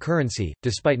euro as their currency,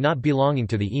 despite not belonging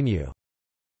to the EMU.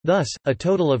 Thus, a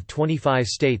total of 25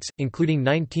 states, including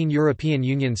 19 European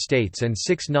Union states and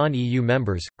 6 non-EU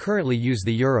members, currently use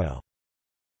the euro.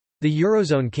 The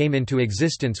Eurozone came into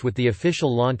existence with the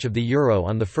official launch of the euro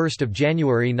on 1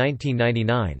 January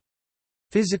 1999.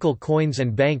 Physical coins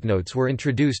and banknotes were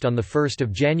introduced on 1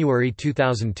 January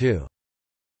 2002.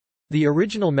 The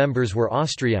original members were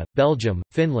Austria, Belgium,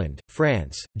 Finland,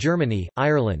 France, Germany,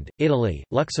 Ireland, Italy,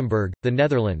 Luxembourg, the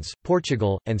Netherlands,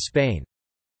 Portugal, and Spain.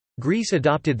 Greece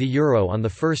adopted the euro on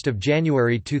 1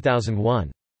 January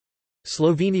 2001.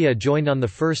 Slovenia joined on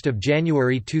 1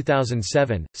 January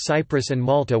 2007, Cyprus and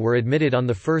Malta were admitted on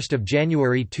 1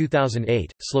 January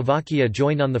 2008, Slovakia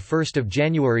joined on 1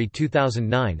 January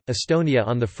 2009, Estonia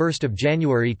on 1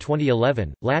 January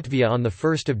 2011, Latvia on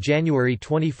 1 January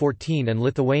 2014 and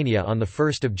Lithuania on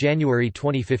 1 January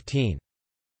 2015.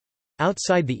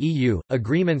 Outside the EU,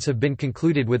 agreements have been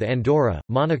concluded with Andorra,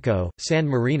 Monaco, San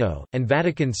Marino, and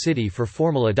Vatican City for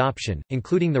formal adoption,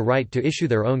 including the right to issue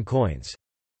their own coins.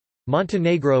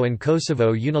 Montenegro and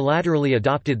Kosovo unilaterally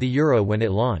adopted the euro when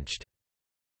it launched.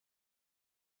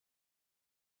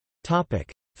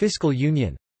 Fiscal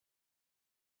union.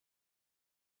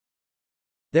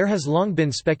 There has long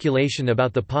been speculation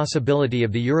about the possibility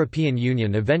of the European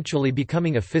Union eventually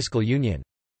becoming a fiscal union.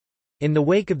 In the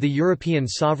wake of the European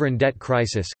sovereign debt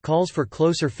crisis, calls for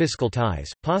closer fiscal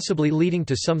ties, possibly leading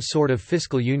to some sort of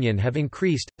fiscal union, have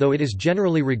increased, though it is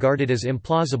generally regarded as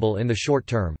implausible in the short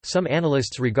term. Some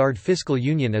analysts regard fiscal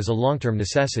union as a long-term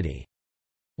necessity.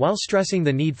 While stressing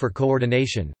the need for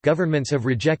coordination, governments have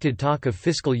rejected talk of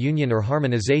fiscal union or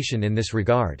harmonization in this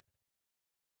regard.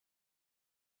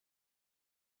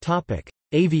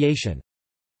 Aviation.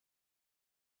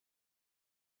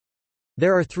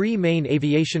 There are three main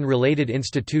aviation-related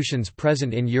institutions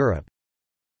present in Europe: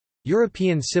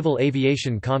 European Civil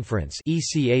Aviation Conference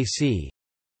 (ECAC),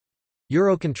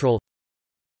 Eurocontrol,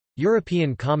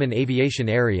 European Common Aviation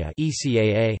Area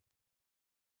 (ECAA).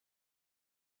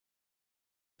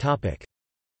 Topic: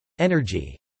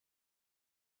 Energy.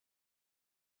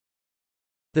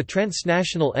 The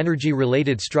transnational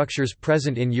energy-related structures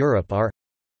present in Europe are: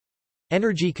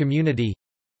 Energy Community,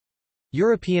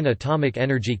 European Atomic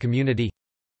Energy Community,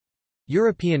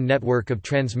 European Network of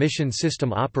Transmission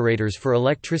System Operators for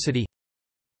Electricity,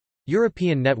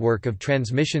 European Network of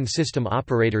Transmission System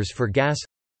Operators for Gas,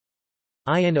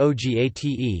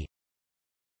 INOGATE,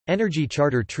 Energy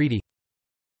Charter Treaty.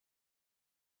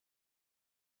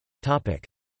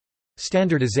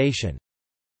 Standardization.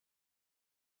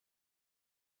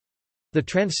 The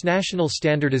transnational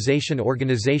standardization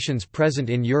organizations present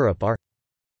in Europe are: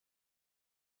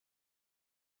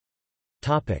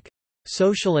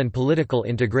 Social and political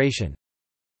integration.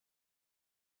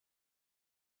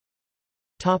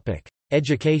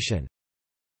 Education.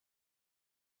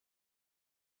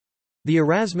 The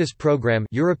Erasmus Programme,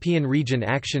 European Region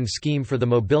Action Scheme for the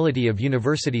Mobility of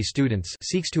University Students,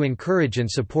 seeks to encourage and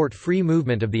support free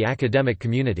movement of the academic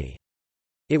community.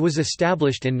 It was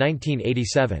established in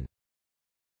 1987.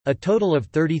 A total of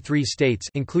 33 states,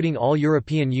 including all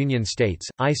European Union states,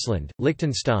 Iceland,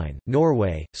 Liechtenstein,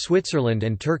 Norway, Switzerland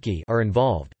and Turkey, are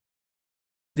involved.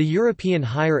 The European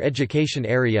Higher Education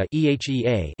Area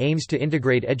 (EHEA) aims to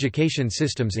integrate education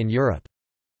systems in Europe.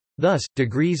 Thus,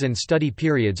 degrees and study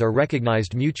periods are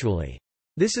recognized mutually.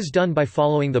 This is done by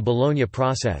following the Bologna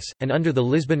process, and under the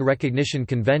Lisbon Recognition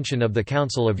Convention of the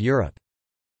Council of Europe.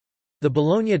 The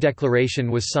Bologna Declaration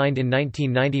was signed in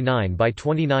 1999 by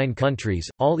 29 countries,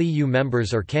 all EU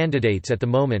members or candidates at the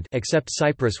moment except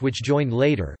Cyprus, which joined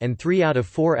later, and 3 out of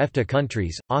 4 EFTA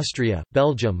countries: Austria,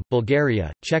 Belgium,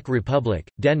 Bulgaria, Czech Republic,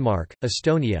 Denmark,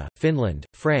 Estonia, Finland,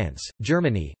 France,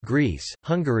 Germany, Greece,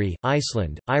 Hungary,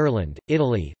 Iceland, Ireland,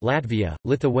 Italy, Latvia,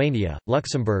 Lithuania,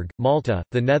 Luxembourg, Malta,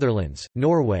 the Netherlands,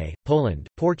 Norway, Poland,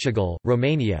 Portugal,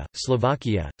 Romania,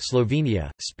 Slovakia, Slovenia,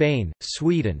 Spain,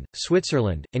 Sweden,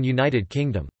 Switzerland, and United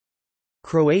Kingdom.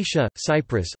 Croatia,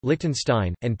 Cyprus,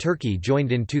 Liechtenstein, and Turkey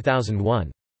joined in 2001.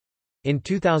 In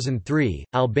 2003,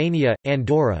 Albania,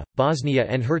 Andorra, Bosnia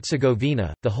and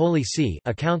Herzegovina, the Holy See,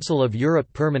 a Council of Europe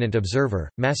permanent observer,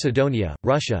 Macedonia,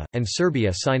 Russia, and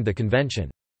Serbia signed the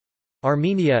convention.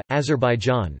 Armenia,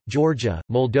 Azerbaijan, Georgia,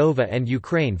 Moldova and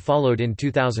Ukraine followed in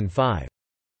 2005.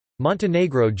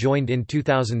 Montenegro joined in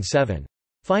 2007.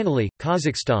 Finally,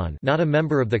 Kazakhstan, not a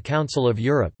member of the Council of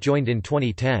Europe, joined in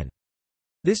 2010.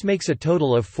 This makes a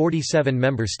total of 47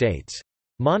 member states.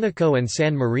 Monaco and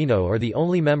San Marino are the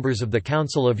only members of the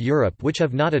Council of Europe which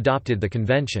have not adopted the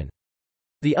convention.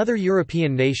 The other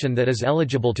European nation that is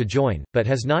eligible to join, but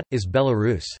has not, is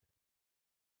Belarus.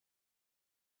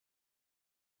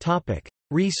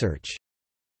 Research.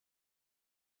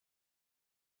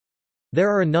 There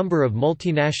are a number of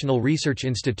multinational research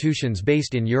institutions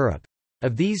based in Europe.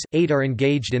 Of these, 8 are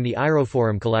engaged in the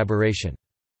Aeroforum collaboration.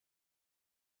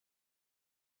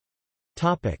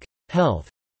 Health.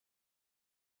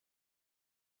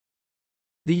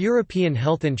 The European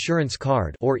Health Insurance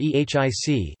Card or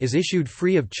EHIC is issued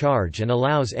free of charge and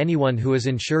allows anyone who is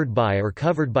insured by or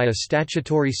covered by a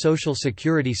statutory social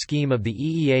security scheme of the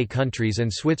EEA countries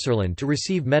and Switzerland to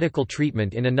receive medical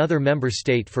treatment in another member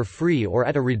state for free or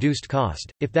at a reduced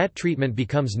cost, if that treatment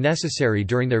becomes necessary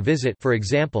during their visit, for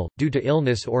example, due to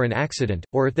illness or an accident,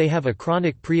 or if they have a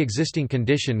chronic pre-existing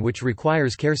condition which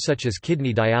requires care such as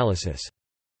kidney dialysis.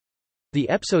 The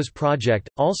EPSOS project,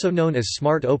 also known as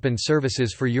Smart Open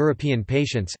Services for European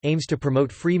Patients, aims to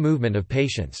promote free movement of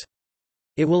patients.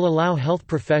 It will allow health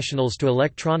professionals to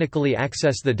electronically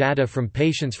access the data from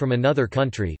patients from another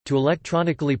country, to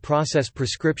electronically process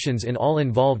prescriptions in all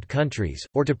involved countries,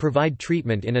 or to provide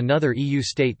treatment in another EU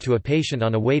state to a patient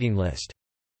on a waiting list.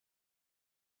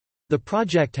 The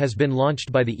project has been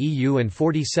launched by the EU and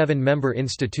 47 member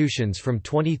institutions from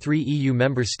 23 EU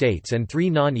member states and 3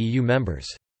 non-EU members.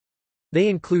 They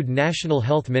include national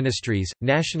health ministries,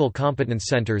 national competence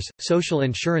centers, social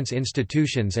insurance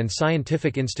institutions and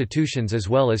scientific institutions as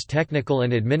well as technical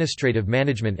and administrative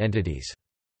management entities.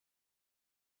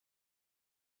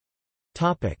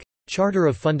 Charter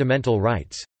of Fundamental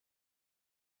Rights.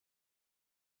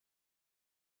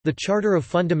 The Charter of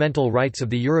Fundamental Rights of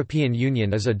the European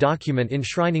Union is a document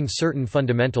enshrining certain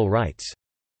fundamental rights.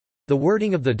 The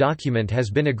wording of the document has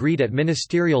been agreed at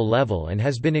ministerial level and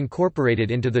has been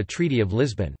incorporated into the Treaty of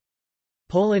Lisbon.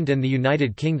 Poland and the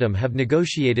United Kingdom have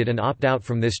negotiated an opt-out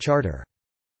from this charter.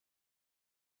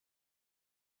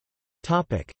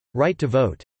 Right to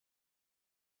vote.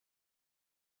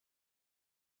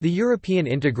 The European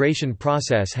integration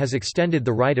process has extended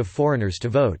the right of foreigners to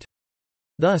vote.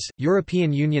 Thus,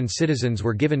 European Union citizens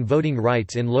were given voting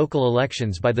rights in local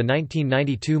elections by the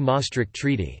 1992 Maastricht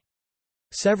Treaty.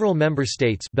 Several member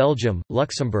states Belgium,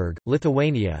 Luxembourg,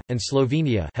 Lithuania, and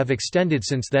Slovenia have extended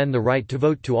since then the right to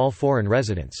vote to all foreign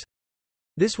residents.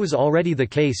 This was already the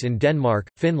case in Denmark,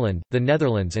 Finland, the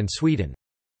Netherlands and Sweden.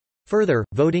 Further,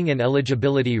 voting and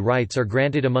eligibility rights are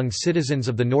granted among citizens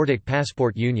of the Nordic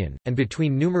Passport Union, and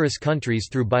between numerous countries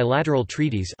through bilateral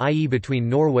treaties, i.e. between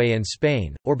Norway and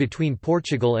Spain, or between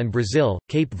Portugal and Brazil,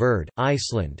 Cape Verde,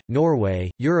 Iceland,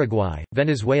 Norway, Uruguay,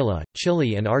 Venezuela,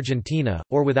 Chile and Argentina,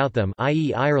 or without them,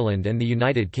 i.e. Ireland and the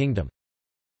United Kingdom.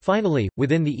 Finally,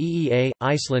 within the EEA,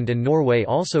 Iceland and Norway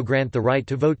also grant the right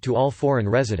to vote to all foreign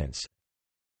residents.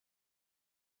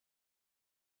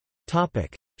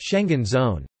 Schengen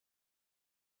zone.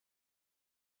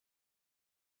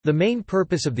 The main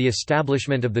purpose of the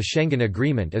establishment of the Schengen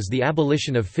Agreement is the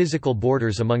abolition of physical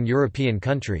borders among European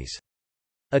countries.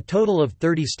 A total of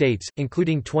 30 states,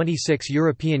 including 26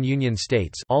 European Union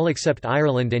states, all except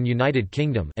Ireland and United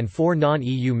Kingdom, and 4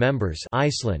 non-EU members,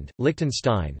 Iceland,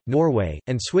 Liechtenstein, Norway,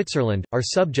 and Switzerland, are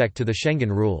subject to the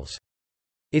Schengen rules.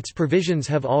 Its provisions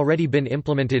have already been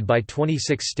implemented by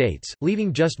 26 states,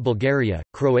 leaving just Bulgaria,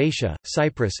 Croatia,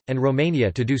 Cyprus, and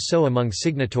Romania to do so among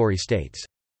signatory states.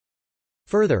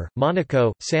 Further,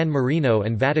 Monaco, San Marino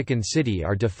and Vatican City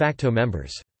are de facto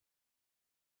members.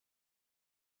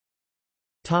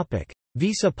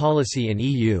 Visa policy in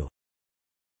EU.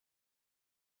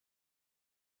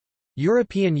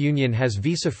 European Union has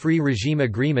visa-free regime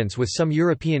agreements with some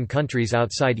European countries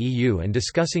outside EU and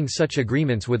discussing such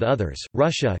agreements with others,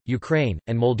 Russia, Ukraine,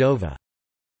 and Moldova.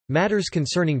 Matters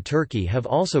concerning Turkey have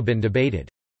also been debated.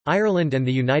 Ireland and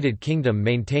the United Kingdom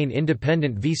maintain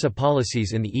independent visa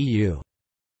policies in the EU.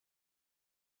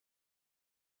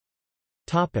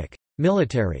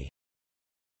 Military.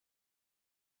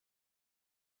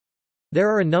 There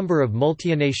are a number of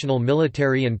multinational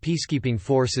military and peacekeeping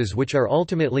forces which are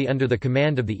ultimately under the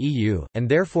command of the EU, and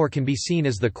therefore can be seen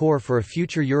as the core for a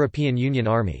future European Union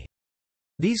army.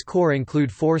 These corps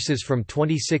include forces from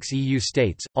 26 EU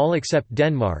states, all except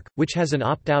Denmark, which has an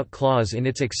opt-out clause in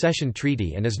its accession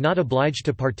treaty and is not obliged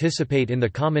to participate in the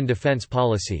common defence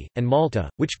policy, and Malta,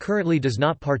 which currently does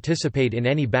not participate in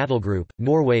any battle group,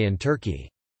 Norway and Turkey.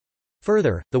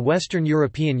 Further, the Western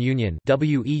European Union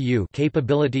 (WEU)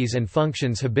 capabilities and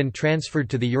functions have been transferred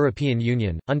to the European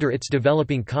Union, under its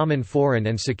Developing Common Foreign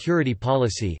and Security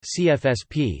Policy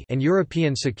 (CFSP) and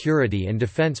European Security and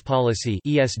Defence Policy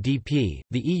 (ESDP).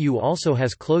 The EU also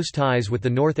has close ties with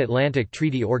the North Atlantic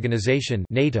Treaty Organization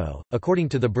 (NATO), according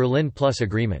to the Berlin Plus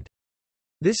Agreement.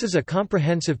 This is a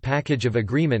comprehensive package of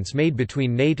agreements made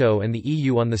between NATO and the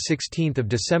EU on 16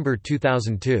 December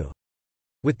 2002.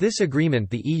 With this agreement,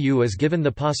 the EU is given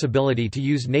the possibility to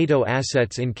use NATO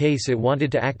assets in case it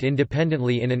wanted to act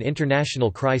independently in an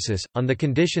international crisis, on the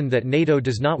condition that NATO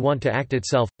does not want to act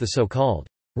itself, the so-called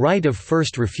right of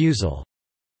first refusal.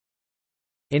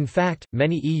 In fact,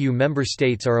 many EU member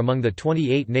states are among the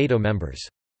 28 NATO members.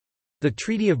 The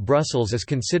Treaty of Brussels is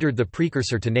considered the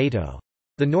precursor to NATO.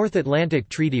 The North Atlantic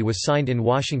Treaty was signed in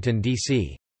Washington,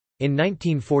 D.C. in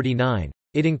 1949.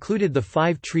 It included the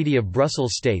 5 Treaty of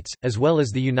Brussels states, as well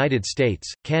as the United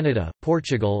States, Canada,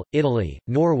 Portugal, Italy,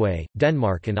 Norway,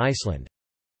 Denmark and Iceland.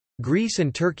 Greece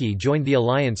and Turkey joined the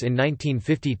alliance in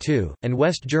 1952, and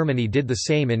West Germany did the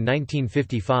same in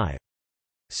 1955.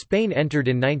 Spain entered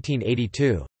in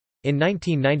 1982. In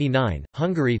 1999,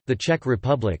 Hungary, the Czech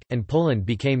Republic, and Poland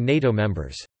became NATO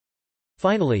members.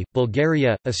 Finally,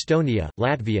 Bulgaria, Estonia,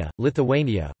 Latvia,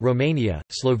 Lithuania, Romania,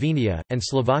 Slovenia, and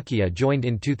Slovakia joined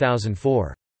in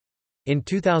 2004. In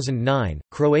 2009,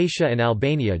 Croatia and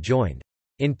Albania joined.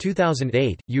 In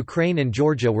 2008, Ukraine and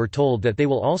Georgia were told that they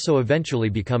will also eventually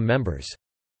become members.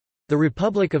 The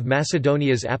Republic of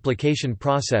Macedonia's application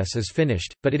process is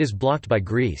finished, but it is blocked by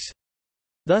Greece.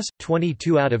 Thus,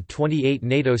 22 out of 28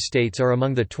 NATO states are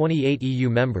among the 28 EU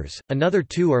members, another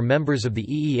 2 are members of the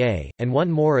EEA, and 1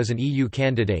 more is an EU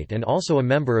candidate and also a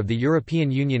member of the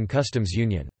European Union Customs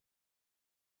Union.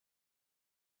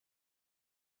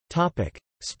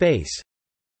 Space.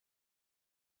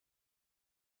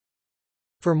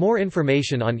 For more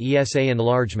information on ESA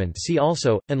enlargement, see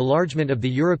also enlargement of the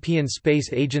European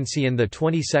Space Agency. On the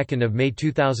 22nd of May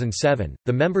 2007,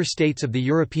 the member states of the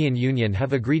European Union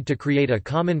have agreed to create a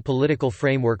common political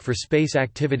framework for space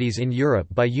activities in Europe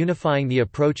by unifying the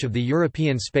approach of the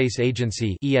European Space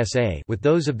Agency (ESA) with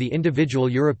those of the individual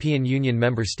European Union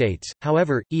member states.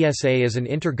 However, ESA is an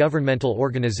intergovernmental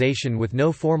organization with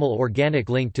no formal organic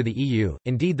link to the EU.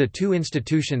 Indeed, the two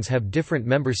institutions have different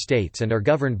member states and are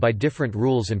governed by different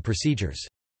rules and procedures.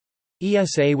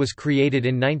 ESA was created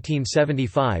in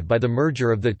 1975 by the merger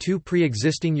of the two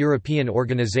pre-existing European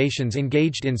organizations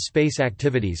engaged in space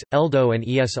activities, ELDO and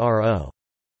ESRO.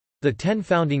 The 10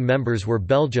 founding members were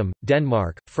Belgium,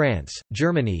 Denmark, France,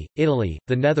 Germany, Italy,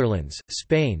 the Netherlands,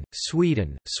 Spain,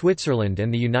 Sweden, Switzerland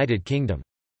and the United Kingdom.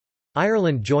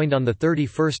 Ireland joined on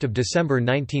 31 December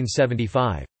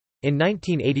 1975. In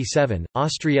 1987,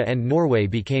 Austria and Norway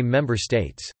became member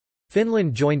states.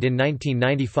 Finland joined in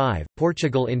 1995,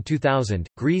 Portugal in 2000,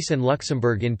 Greece and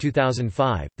Luxembourg in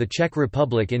 2005, the Czech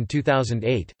Republic in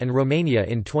 2008, and Romania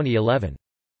in 2011.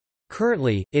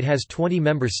 Currently, it has 20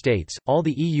 member states, all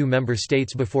the EU member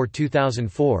states before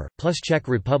 2004, plus Czech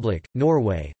Republic,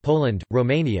 Norway, Poland,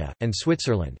 Romania, and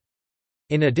Switzerland.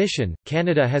 In addition,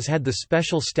 Canada has had the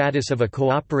special status of a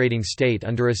cooperating state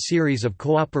under a series of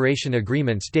cooperation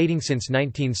agreements dating since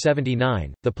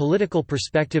 1979. The political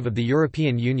perspective of the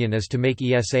European Union is to make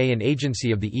ESA an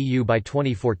agency of the EU by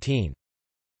 2014.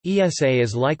 ESA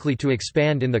is likely to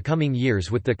expand in the coming years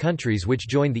with the countries which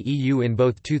joined the EU in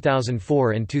both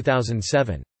 2004 and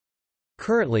 2007.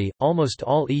 Currently, almost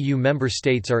all EU member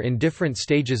states are in different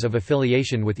stages of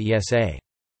affiliation with ESA.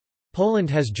 Poland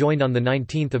has joined on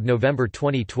 19 November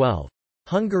 2012.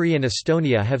 Hungary and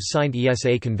Estonia have signed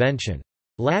ESA convention.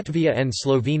 Latvia and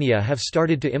Slovenia have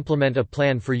started to implement a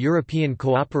plan for European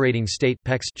Cooperating State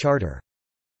charter.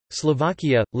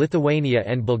 Slovakia, Lithuania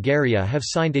and Bulgaria have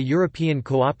signed a European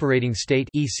Cooperating State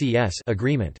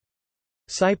agreement.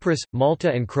 Cyprus,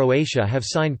 Malta and Croatia have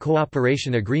signed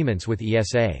cooperation agreements with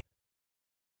ESA.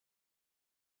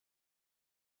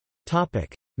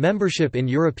 Membership in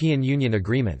European Union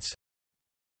agreements.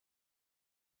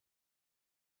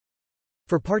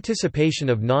 For participation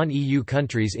of non-EU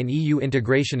countries in EU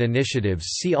integration initiatives,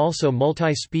 see also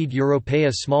Multi-Speed Europe.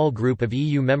 A small group of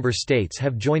EU member states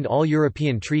have joined all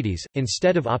European treaties,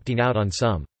 instead of opting out on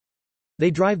some.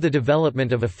 They drive the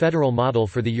development of a federal model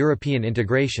for the European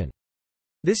integration.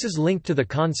 This is linked to the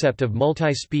concept of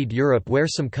multi-speed Europe, where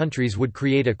some countries would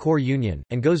create a core union,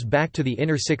 and goes back to the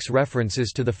inner 6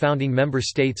 references to the founding member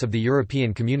states of the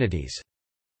European communities.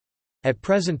 At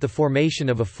present, the formation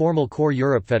of a formal core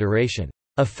Europe federation,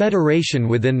 a federation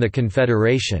within the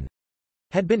confederation,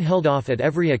 had been held off at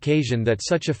every occasion that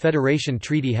such a federation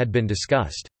treaty had been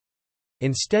discussed.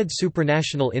 Instead,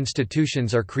 supranational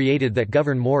institutions are created that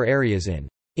govern more areas in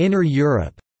inner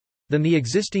Europe than the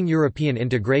existing European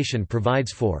integration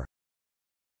provides for.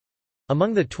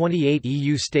 Among the 28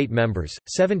 EU state members,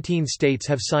 17 states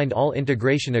have signed all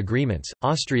integration agreements: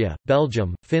 Austria,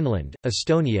 Belgium, Finland,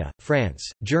 Estonia, France,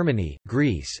 Germany,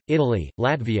 Greece, Italy,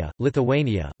 Latvia,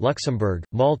 Lithuania, Luxembourg,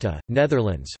 Malta,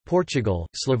 Netherlands, Portugal,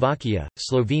 Slovakia,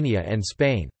 Slovenia and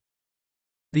Spain.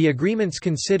 The agreements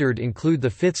considered include the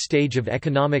fifth stage of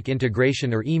economic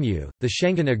integration or EMU, the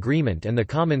Schengen Agreement and the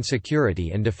Common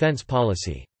Security and Defence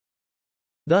Policy.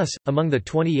 Thus, among the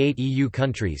 28 EU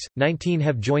countries, 19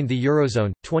 have joined the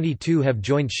Eurozone, 22 have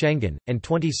joined Schengen, and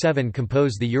 27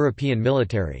 compose the European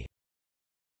military.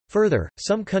 Further,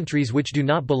 some countries which do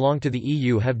not belong to the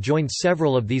EU have joined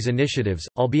several of these initiatives,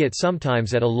 albeit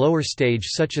sometimes at a lower stage,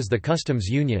 such as the Customs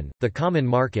Union, the Common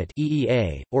Market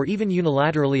 (EEA), or even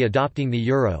unilaterally adopting the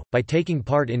euro, by taking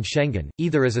part in Schengen,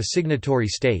 either as a signatory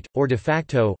state, or de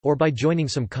facto, or by joining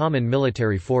some common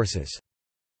military forces.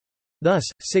 Thus,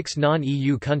 6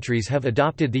 non-EU countries have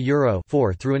adopted the euro,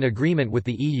 4 through an agreement with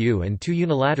the EU and 2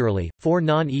 unilaterally, 4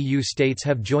 non-EU states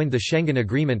have joined the Schengen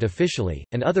Agreement officially,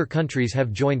 and other countries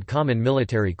have joined Common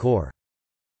Military Corps.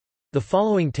 The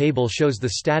following table shows the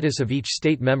status of each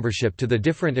state membership to the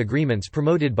different agreements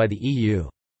promoted by the EU.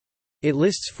 It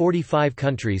lists 45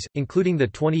 countries, including the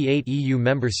 28 EU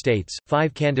member states,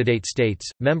 5 candidate states,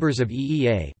 members of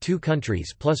EEA 2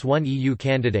 countries plus 1 EU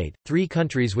candidate, 3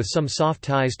 countries with some soft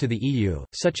ties to the EU,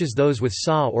 such as those with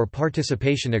SA or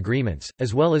participation agreements,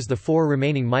 as well as the 4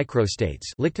 remaining microstates.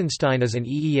 Liechtenstein is an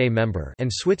EEA member,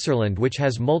 and Switzerland, which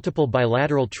has multiple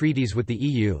bilateral treaties with the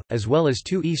EU, as well as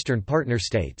 2 Eastern Partner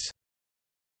states.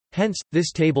 Hence,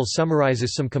 this table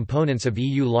summarizes some components of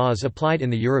EU laws applied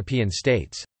in the European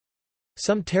states.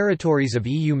 Some territories of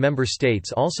EU member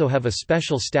states also have a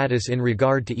special status in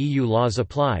regard to EU laws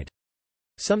applied.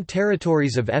 Some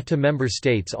territories of EFTA member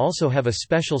states also have a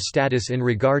special status in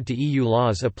regard to EU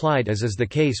laws applied, as is the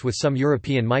case with some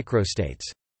European microstates.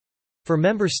 For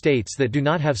member states that do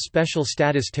not have special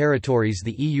status territories,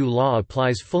 the EU law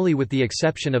applies fully with the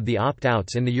exception of the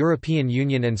opt-outs in the European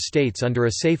Union and states under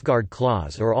a safeguard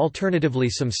clause, or alternatively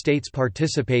some states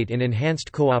participate in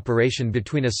enhanced cooperation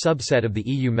between a subset of the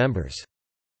EU members.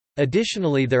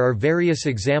 Additionally, there are various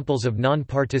examples of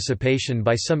non-participation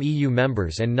by some EU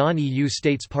members and non-EU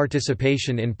states'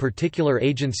 participation in particular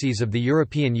agencies of the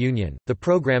European Union, the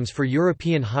programs for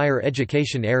European Higher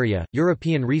Education Area,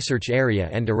 European Research Area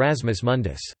and Erasmus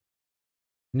Mundus.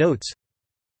 Notes.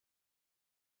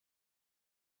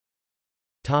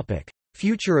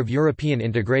 Future of European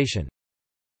integration.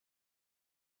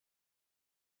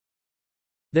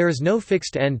 There is no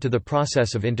fixed end to the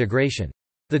process of integration.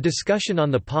 The discussion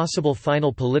on the possible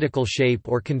final political shape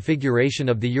or configuration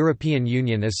of the European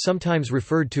Union is sometimes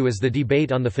referred to as the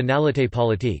debate on the finalité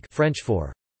politique, French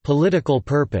for political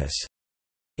purpose.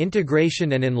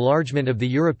 Integration and enlargement of the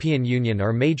European Union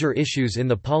are major issues in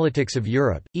the politics of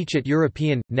Europe, each at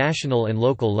European, national and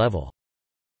local level.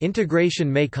 Integration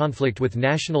may conflict with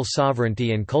national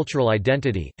sovereignty and cultural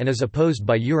identity, and is opposed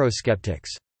by Eurosceptics.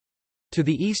 To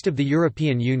the east of the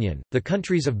European Union, the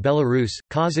countries of Belarus,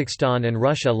 Kazakhstan and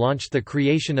Russia launched the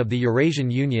creation of the Eurasian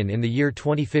Union in the year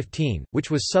 2015, which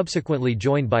was subsequently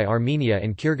joined by Armenia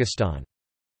and Kyrgyzstan.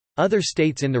 Other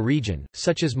states in the region,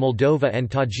 such as Moldova and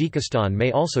Tajikistan,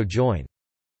 may also join.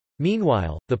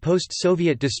 Meanwhile, the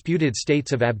post-Soviet disputed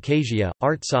states of Abkhazia,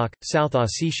 Artsakh, South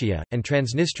Ossetia, and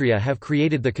Transnistria have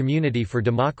created the Community for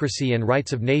Democracy and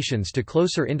Rights of Nations to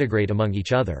closer integrate among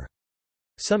each other.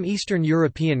 Some Eastern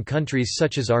European countries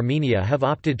such as Armenia have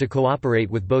opted to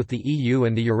cooperate with both the EU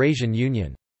and the Eurasian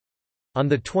Union. On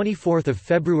 24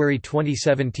 February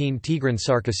 2017, Tigran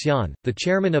Sarkisyan, the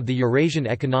chairman of the Eurasian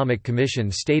Economic Commission,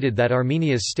 stated that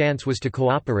Armenia's stance was to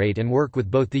cooperate and work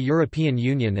with both the European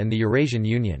Union and the Eurasian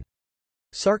Union.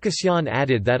 Sarkisyan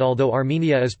added that although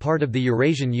Armenia is part of the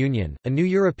Eurasian Union, a new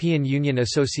European Union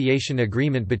Association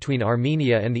Agreement between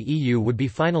Armenia and the EU would be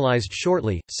finalized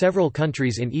shortly. Several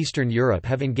countries in Eastern Europe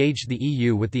have engaged the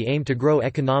EU with the aim to grow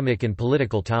economic and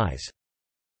political ties.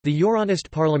 The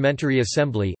Euronest Parliamentary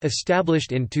Assembly,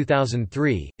 established in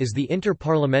 2003, is the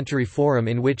inter-parliamentary forum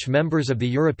in which members of the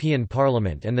European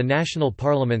Parliament and the national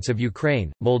parliaments of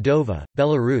Ukraine, Moldova,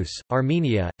 Belarus,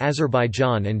 Armenia,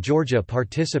 Azerbaijan and Georgia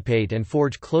participate and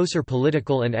forge closer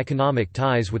political and economic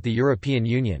ties with the European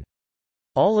Union.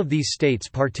 All of these states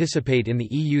participate in the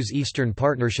EU's Eastern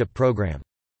Partnership Programme.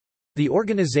 The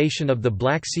Organization of the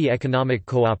Black Sea Economic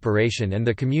Cooperation and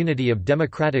the Community of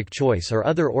Democratic Choice are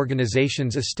other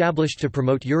organizations established to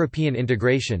promote European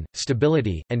integration,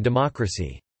 stability, and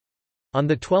democracy. On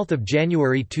 12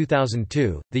 January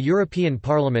 2002, the European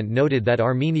Parliament noted that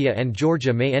Armenia and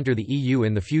Georgia may enter the EU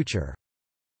in the future.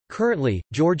 Currently,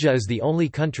 Georgia is the only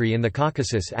country in the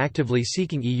Caucasus actively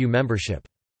seeking EU membership.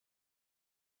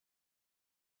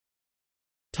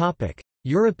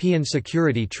 European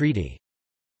Security Treaty.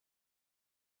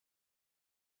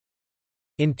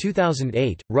 In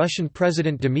 2008, Russian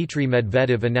President Dmitry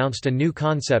Medvedev announced a new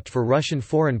concept for Russian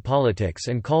foreign politics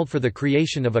and called for the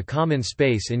creation of a common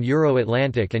space in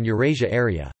Euro-Atlantic and Eurasia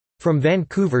area, from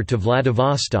Vancouver to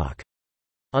Vladivostok.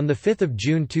 On 5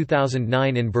 June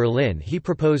 2009 in Berlin he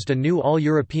proposed a new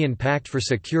all-European pact for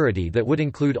security that would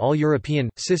include all European,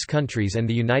 CIS countries and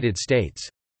the United States.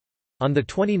 On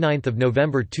 29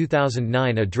 November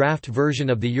 2009 a draft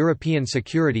version of the European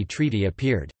Security Treaty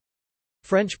appeared.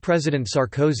 French President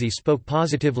Sarkozy spoke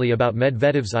positively about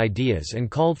Medvedev's ideas and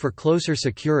called for closer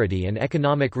security and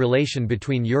economic relation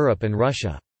between Europe and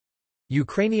Russia.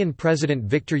 Ukrainian President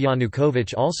Viktor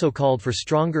Yanukovych also called for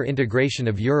stronger integration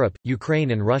of Europe, Ukraine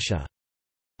and Russia.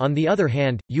 On the other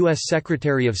hand, U.S.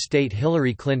 Secretary of State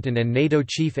Hillary Clinton and NATO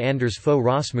chief Anders Fogh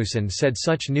Rasmussen said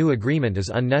such new agreement is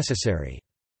unnecessary.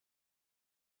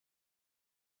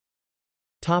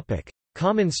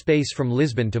 Common space from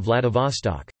Lisbon to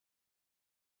Vladivostok.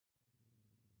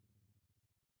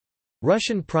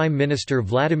 Russian Prime Minister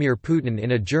Vladimir Putin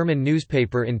in a German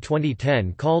newspaper in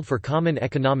 2010 called for common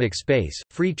economic space,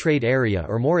 free trade area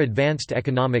or more advanced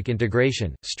economic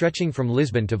integration, stretching from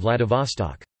Lisbon to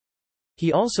Vladivostok.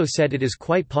 He also said it is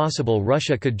quite possible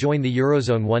Russia could join the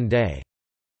Eurozone one day.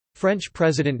 French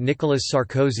President Nicolas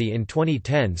Sarkozy in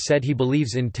 2010 said he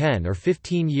believes in 10 or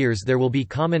 15 years there will be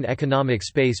common economic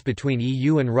space between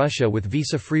EU and Russia with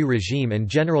visa-free regime and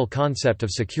general concept of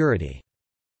security.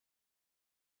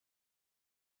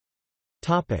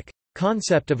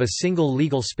 Concept of a single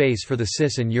legal space for the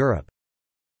CIS in Europe.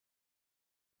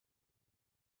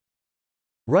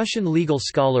 Russian legal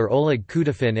scholar Oleg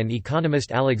Kutafin and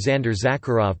economist Alexander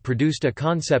Zakharov produced a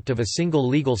concept of a single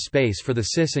legal space for the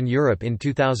CIS in Europe in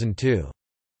 2002.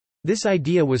 This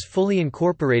idea was fully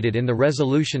incorporated in the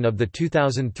resolution of the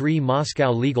 2003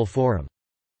 Moscow Legal Forum.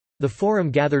 The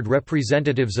forum gathered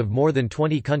representatives of more than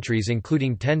 20 countries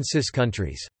including 10 CIS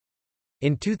countries.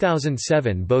 In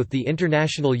 2007 both the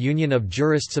International Union of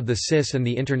Jurists of the CIS and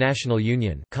the International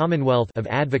Union Commonwealth of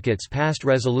Advocates passed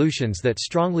resolutions that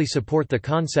strongly support the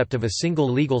concept of a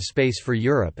single legal space for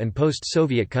Europe and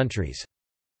post-Soviet countries.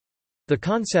 The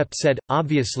concept said,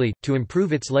 obviously, to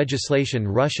improve its legislation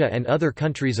Russia and other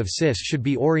countries of CIS should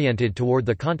be oriented toward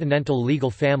the continental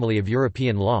legal family of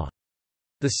European law.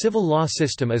 The civil law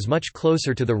system is much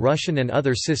closer to the Russian and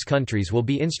other CIS countries will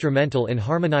be instrumental in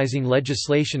harmonizing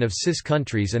legislation of CIS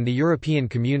countries and the European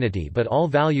community, but all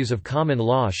values of common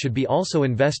law should be also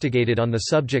investigated on the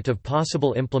subject of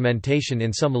possible implementation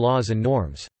in some laws and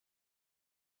norms.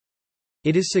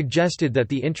 It is suggested that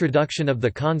the introduction of the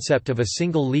concept of a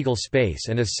single legal space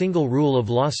and a single rule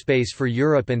of law space for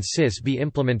Europe and CIS be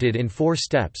implemented in 4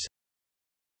 steps.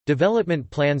 Development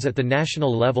plans at the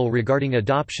national level regarding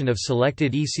adoption of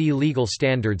selected EC legal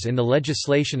standards in the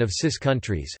legislation of CIS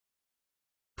countries.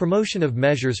 Promotion of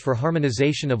measures for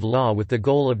harmonization of law with the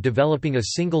goal of developing a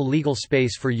single legal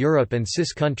space for Europe and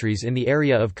CIS countries in the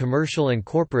area of commercial and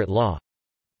corporate law.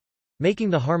 Making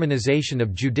the harmonization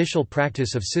of judicial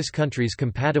practice of CIS countries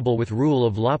compatible with rule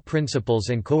of law principles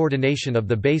and coordination of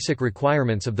the basic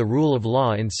requirements of the rule of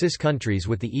law in CIS countries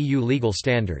with the EU legal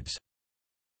standards.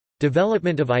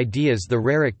 Development of ideas. The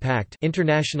Rerik Pact,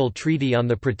 International Treaty on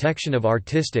the Protection of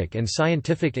Artistic and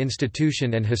Scientific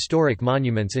Institution and Historic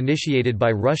Monuments, initiated by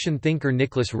Russian thinker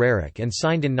Nicholas Rerik and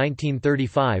signed in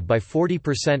 1935 by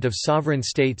 40% of sovereign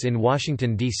states in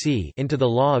Washington, D.C., into the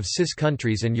law of CIS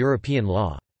countries and European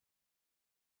law.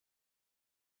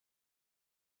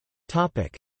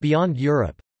 Beyond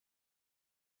Europe.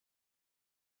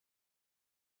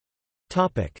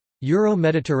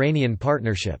 Euro-Mediterranean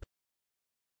Partnership.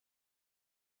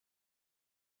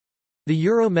 The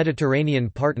Euro-Mediterranean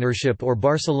Partnership or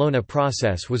Barcelona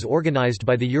Process was organized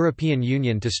by the European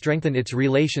Union to strengthen its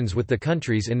relations with the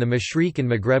countries in the Mashriq and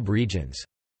Maghreb regions.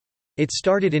 It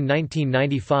started in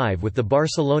 1995 with the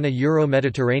Barcelona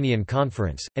Euro-Mediterranean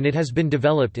Conference, and it has been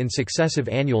developed in successive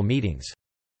annual meetings.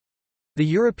 The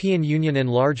European Union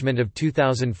enlargement of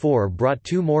 2004 brought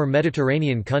 2 more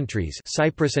Mediterranean countries,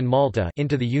 Cyprus and Malta,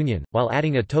 into the Union, while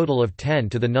adding a total of 10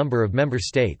 to the number of member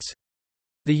states.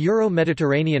 The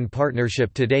Euro-Mediterranean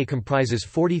Partnership today comprises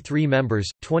 43 members,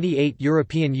 28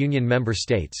 European Union member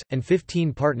states, and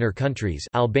 15 partner countries: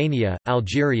 Albania,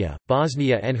 Algeria,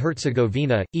 Bosnia and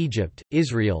Herzegovina, Egypt,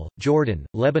 Israel, Jordan,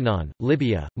 Lebanon,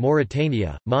 Libya,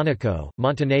 Mauritania, Monaco,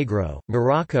 Montenegro,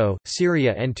 Morocco,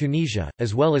 Syria and Tunisia,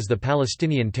 as well as the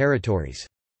Palestinian territories.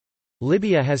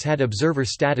 Libya has had observer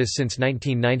status since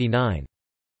 1999.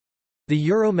 The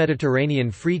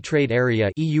Euro-Mediterranean Free Trade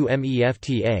Area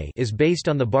is based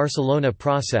on the Barcelona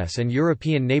Process and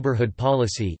European Neighbourhood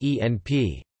Policy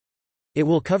 (ENP). It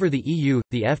will cover the EU,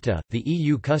 the EFTA, the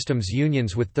EU customs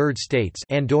unions with third states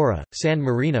Andorra, San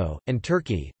Marino, and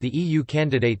Turkey, the EU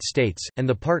candidate states, and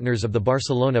the partners of the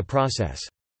Barcelona process.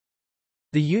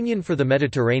 The Union for the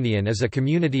Mediterranean is a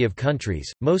community of countries,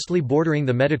 mostly bordering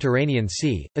the Mediterranean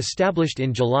Sea, established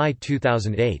in July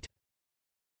 2008.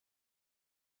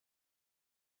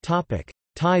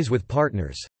 Ties with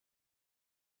partners.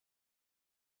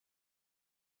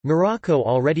 Morocco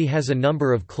already has a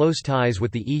number of close ties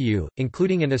with the EU,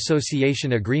 including an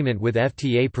association agreement with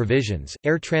FTA provisions,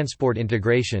 air transport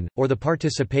integration, or the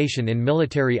participation in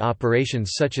military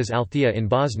operations such as Althea in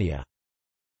Bosnia.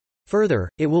 Further,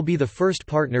 it will be the first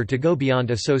partner to go beyond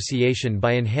association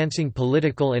by enhancing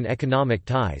political and economic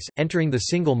ties, entering the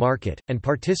single market, and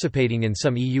participating in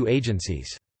some EU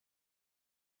agencies.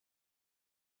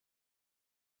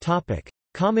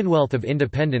 Commonwealth of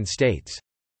Independent States.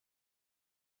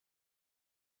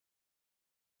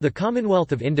 The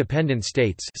Commonwealth of Independent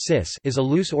States is a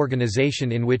loose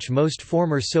organization in which most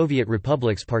former Soviet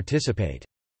republics participate.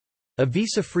 A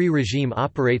visa-free regime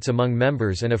operates among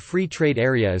members and a free trade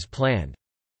area is planned.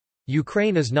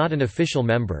 Ukraine is not an official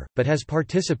member, but has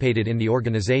participated in the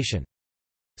organization.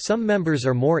 Some members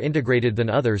are more integrated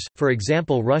than others, for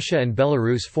example Russia and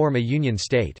Belarus form a union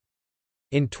state.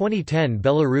 In 2010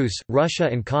 Belarus, Russia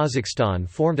and Kazakhstan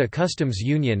formed a customs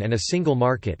union and a single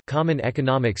market common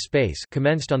economic space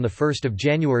commenced on 1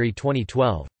 January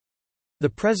 2012. The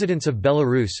presidents of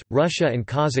Belarus, Russia and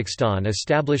Kazakhstan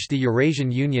established the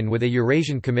Eurasian Union with a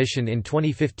Eurasian Commission in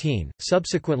 2015,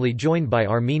 subsequently joined by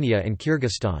Armenia and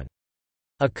Kyrgyzstan.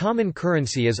 A common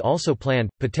currency is also planned,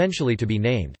 potentially to be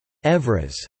named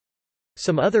Evras.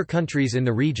 Some other countries in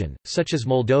the region, such as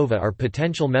Moldova, are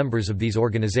potential members of these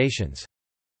organizations.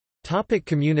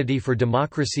 Community for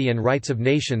Democracy and Rights of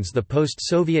Nations. The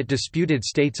post-Soviet disputed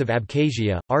states of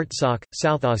Abkhazia, Artsakh,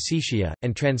 South Ossetia,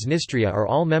 and Transnistria are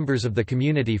all members of the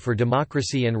Community for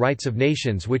Democracy and Rights of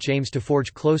Nations, which aims to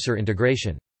forge closer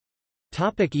integration.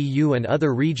 EU and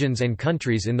other regions and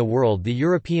countries in the world. The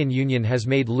European Union has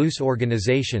made loose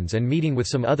organizations and meeting with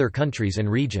some other countries and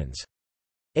regions.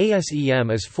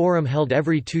 ASEM is forum held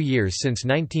every 2 years since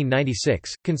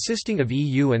 1996, consisting of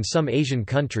EU and some Asian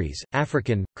countries,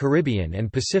 African, Caribbean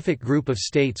and Pacific group of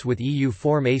states with EU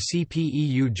form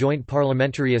ACP-EU Joint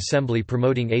Parliamentary Assembly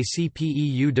promoting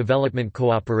ACP-EU development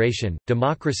cooperation,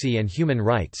 democracy and human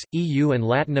rights. EU and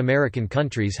Latin American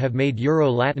countries have made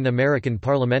Euro-Latin American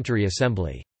Parliamentary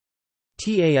Assembly.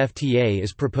 TAFTA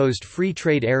is proposed free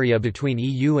trade area between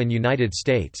EU and United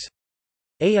States.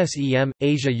 ASEM,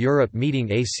 Asia-Europe meeting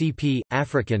ACP,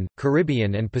 African,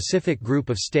 Caribbean and Pacific Group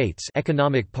of States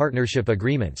Economic Partnership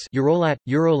Agreements Eurolat,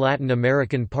 Euro-Latin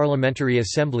American Parliamentary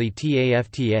Assembly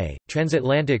TAFTA,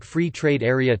 Transatlantic Free Trade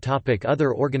Area.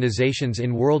 Other organizations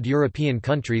in world. European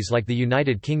countries like the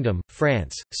United Kingdom,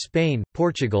 France, Spain,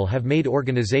 Portugal have made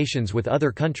organizations with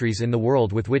other countries in the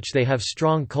world with which they have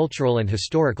strong cultural and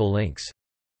historical links.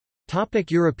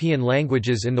 European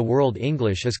languages in the world.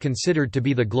 English is considered to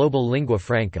be the global lingua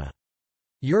franca.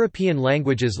 European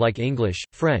languages like English,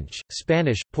 French,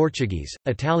 Spanish, Portuguese,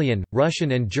 Italian,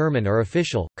 Russian and German are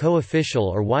official, co-official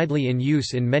or widely in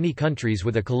use in many countries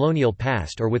with a colonial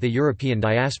past or with a European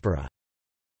diaspora.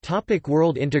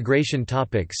 World integration.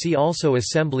 See also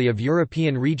Assembly of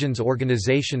European Regions,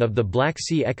 Organization of the Black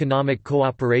Sea, Economic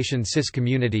Cooperation, CIS,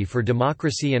 Community for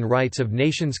Democracy and Rights of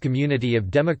Nations, Community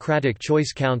of Democratic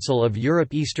Choice, Council of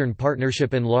Europe, Eastern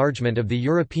Partnership, Enlargement of the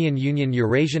European Union,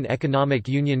 Eurasian Economic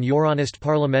Union, Euronest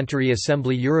Parliamentary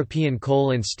Assembly, European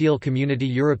Coal and Steel Community,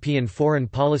 European Foreign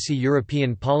Policy,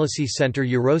 European Policy Centre,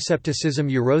 Euroscepticism,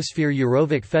 Eurosphere,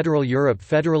 Eurovic, Federal Europe,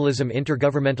 Federalism,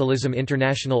 Intergovernmentalism,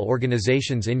 International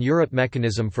organizations in Europe,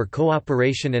 Mechanism for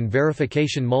Cooperation and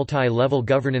Verification, Multi-Level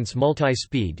Governance,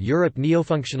 Multi-Speed Europe,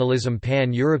 Neofunctionalism,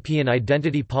 Pan-European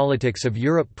Identity, Politics of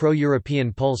Europe,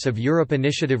 Pro-European Pulse of Europe,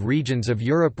 Initiative, Regions of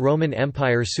Europe, Roman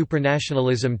Empire,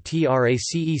 Supranationalism,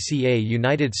 TRACECA,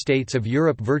 United States of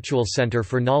Europe, Virtual Center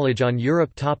for Knowledge on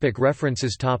Europe.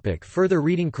 References. Further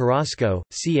reading. Carrasco,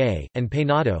 C.A., and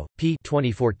Peinado, P.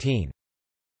 2014.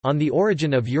 On the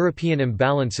Origin of European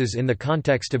Imbalances in the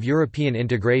Context of European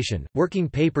Integration, Working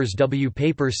Papers W.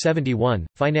 Paper 71,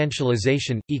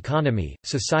 Financialization, Economy,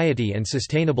 Society and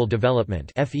Sustainable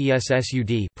Development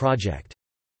Project.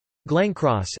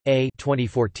 Glencross, A.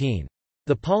 2014.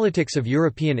 The Politics of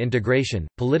European Integration,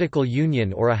 Political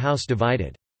Union or a House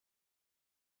Divided.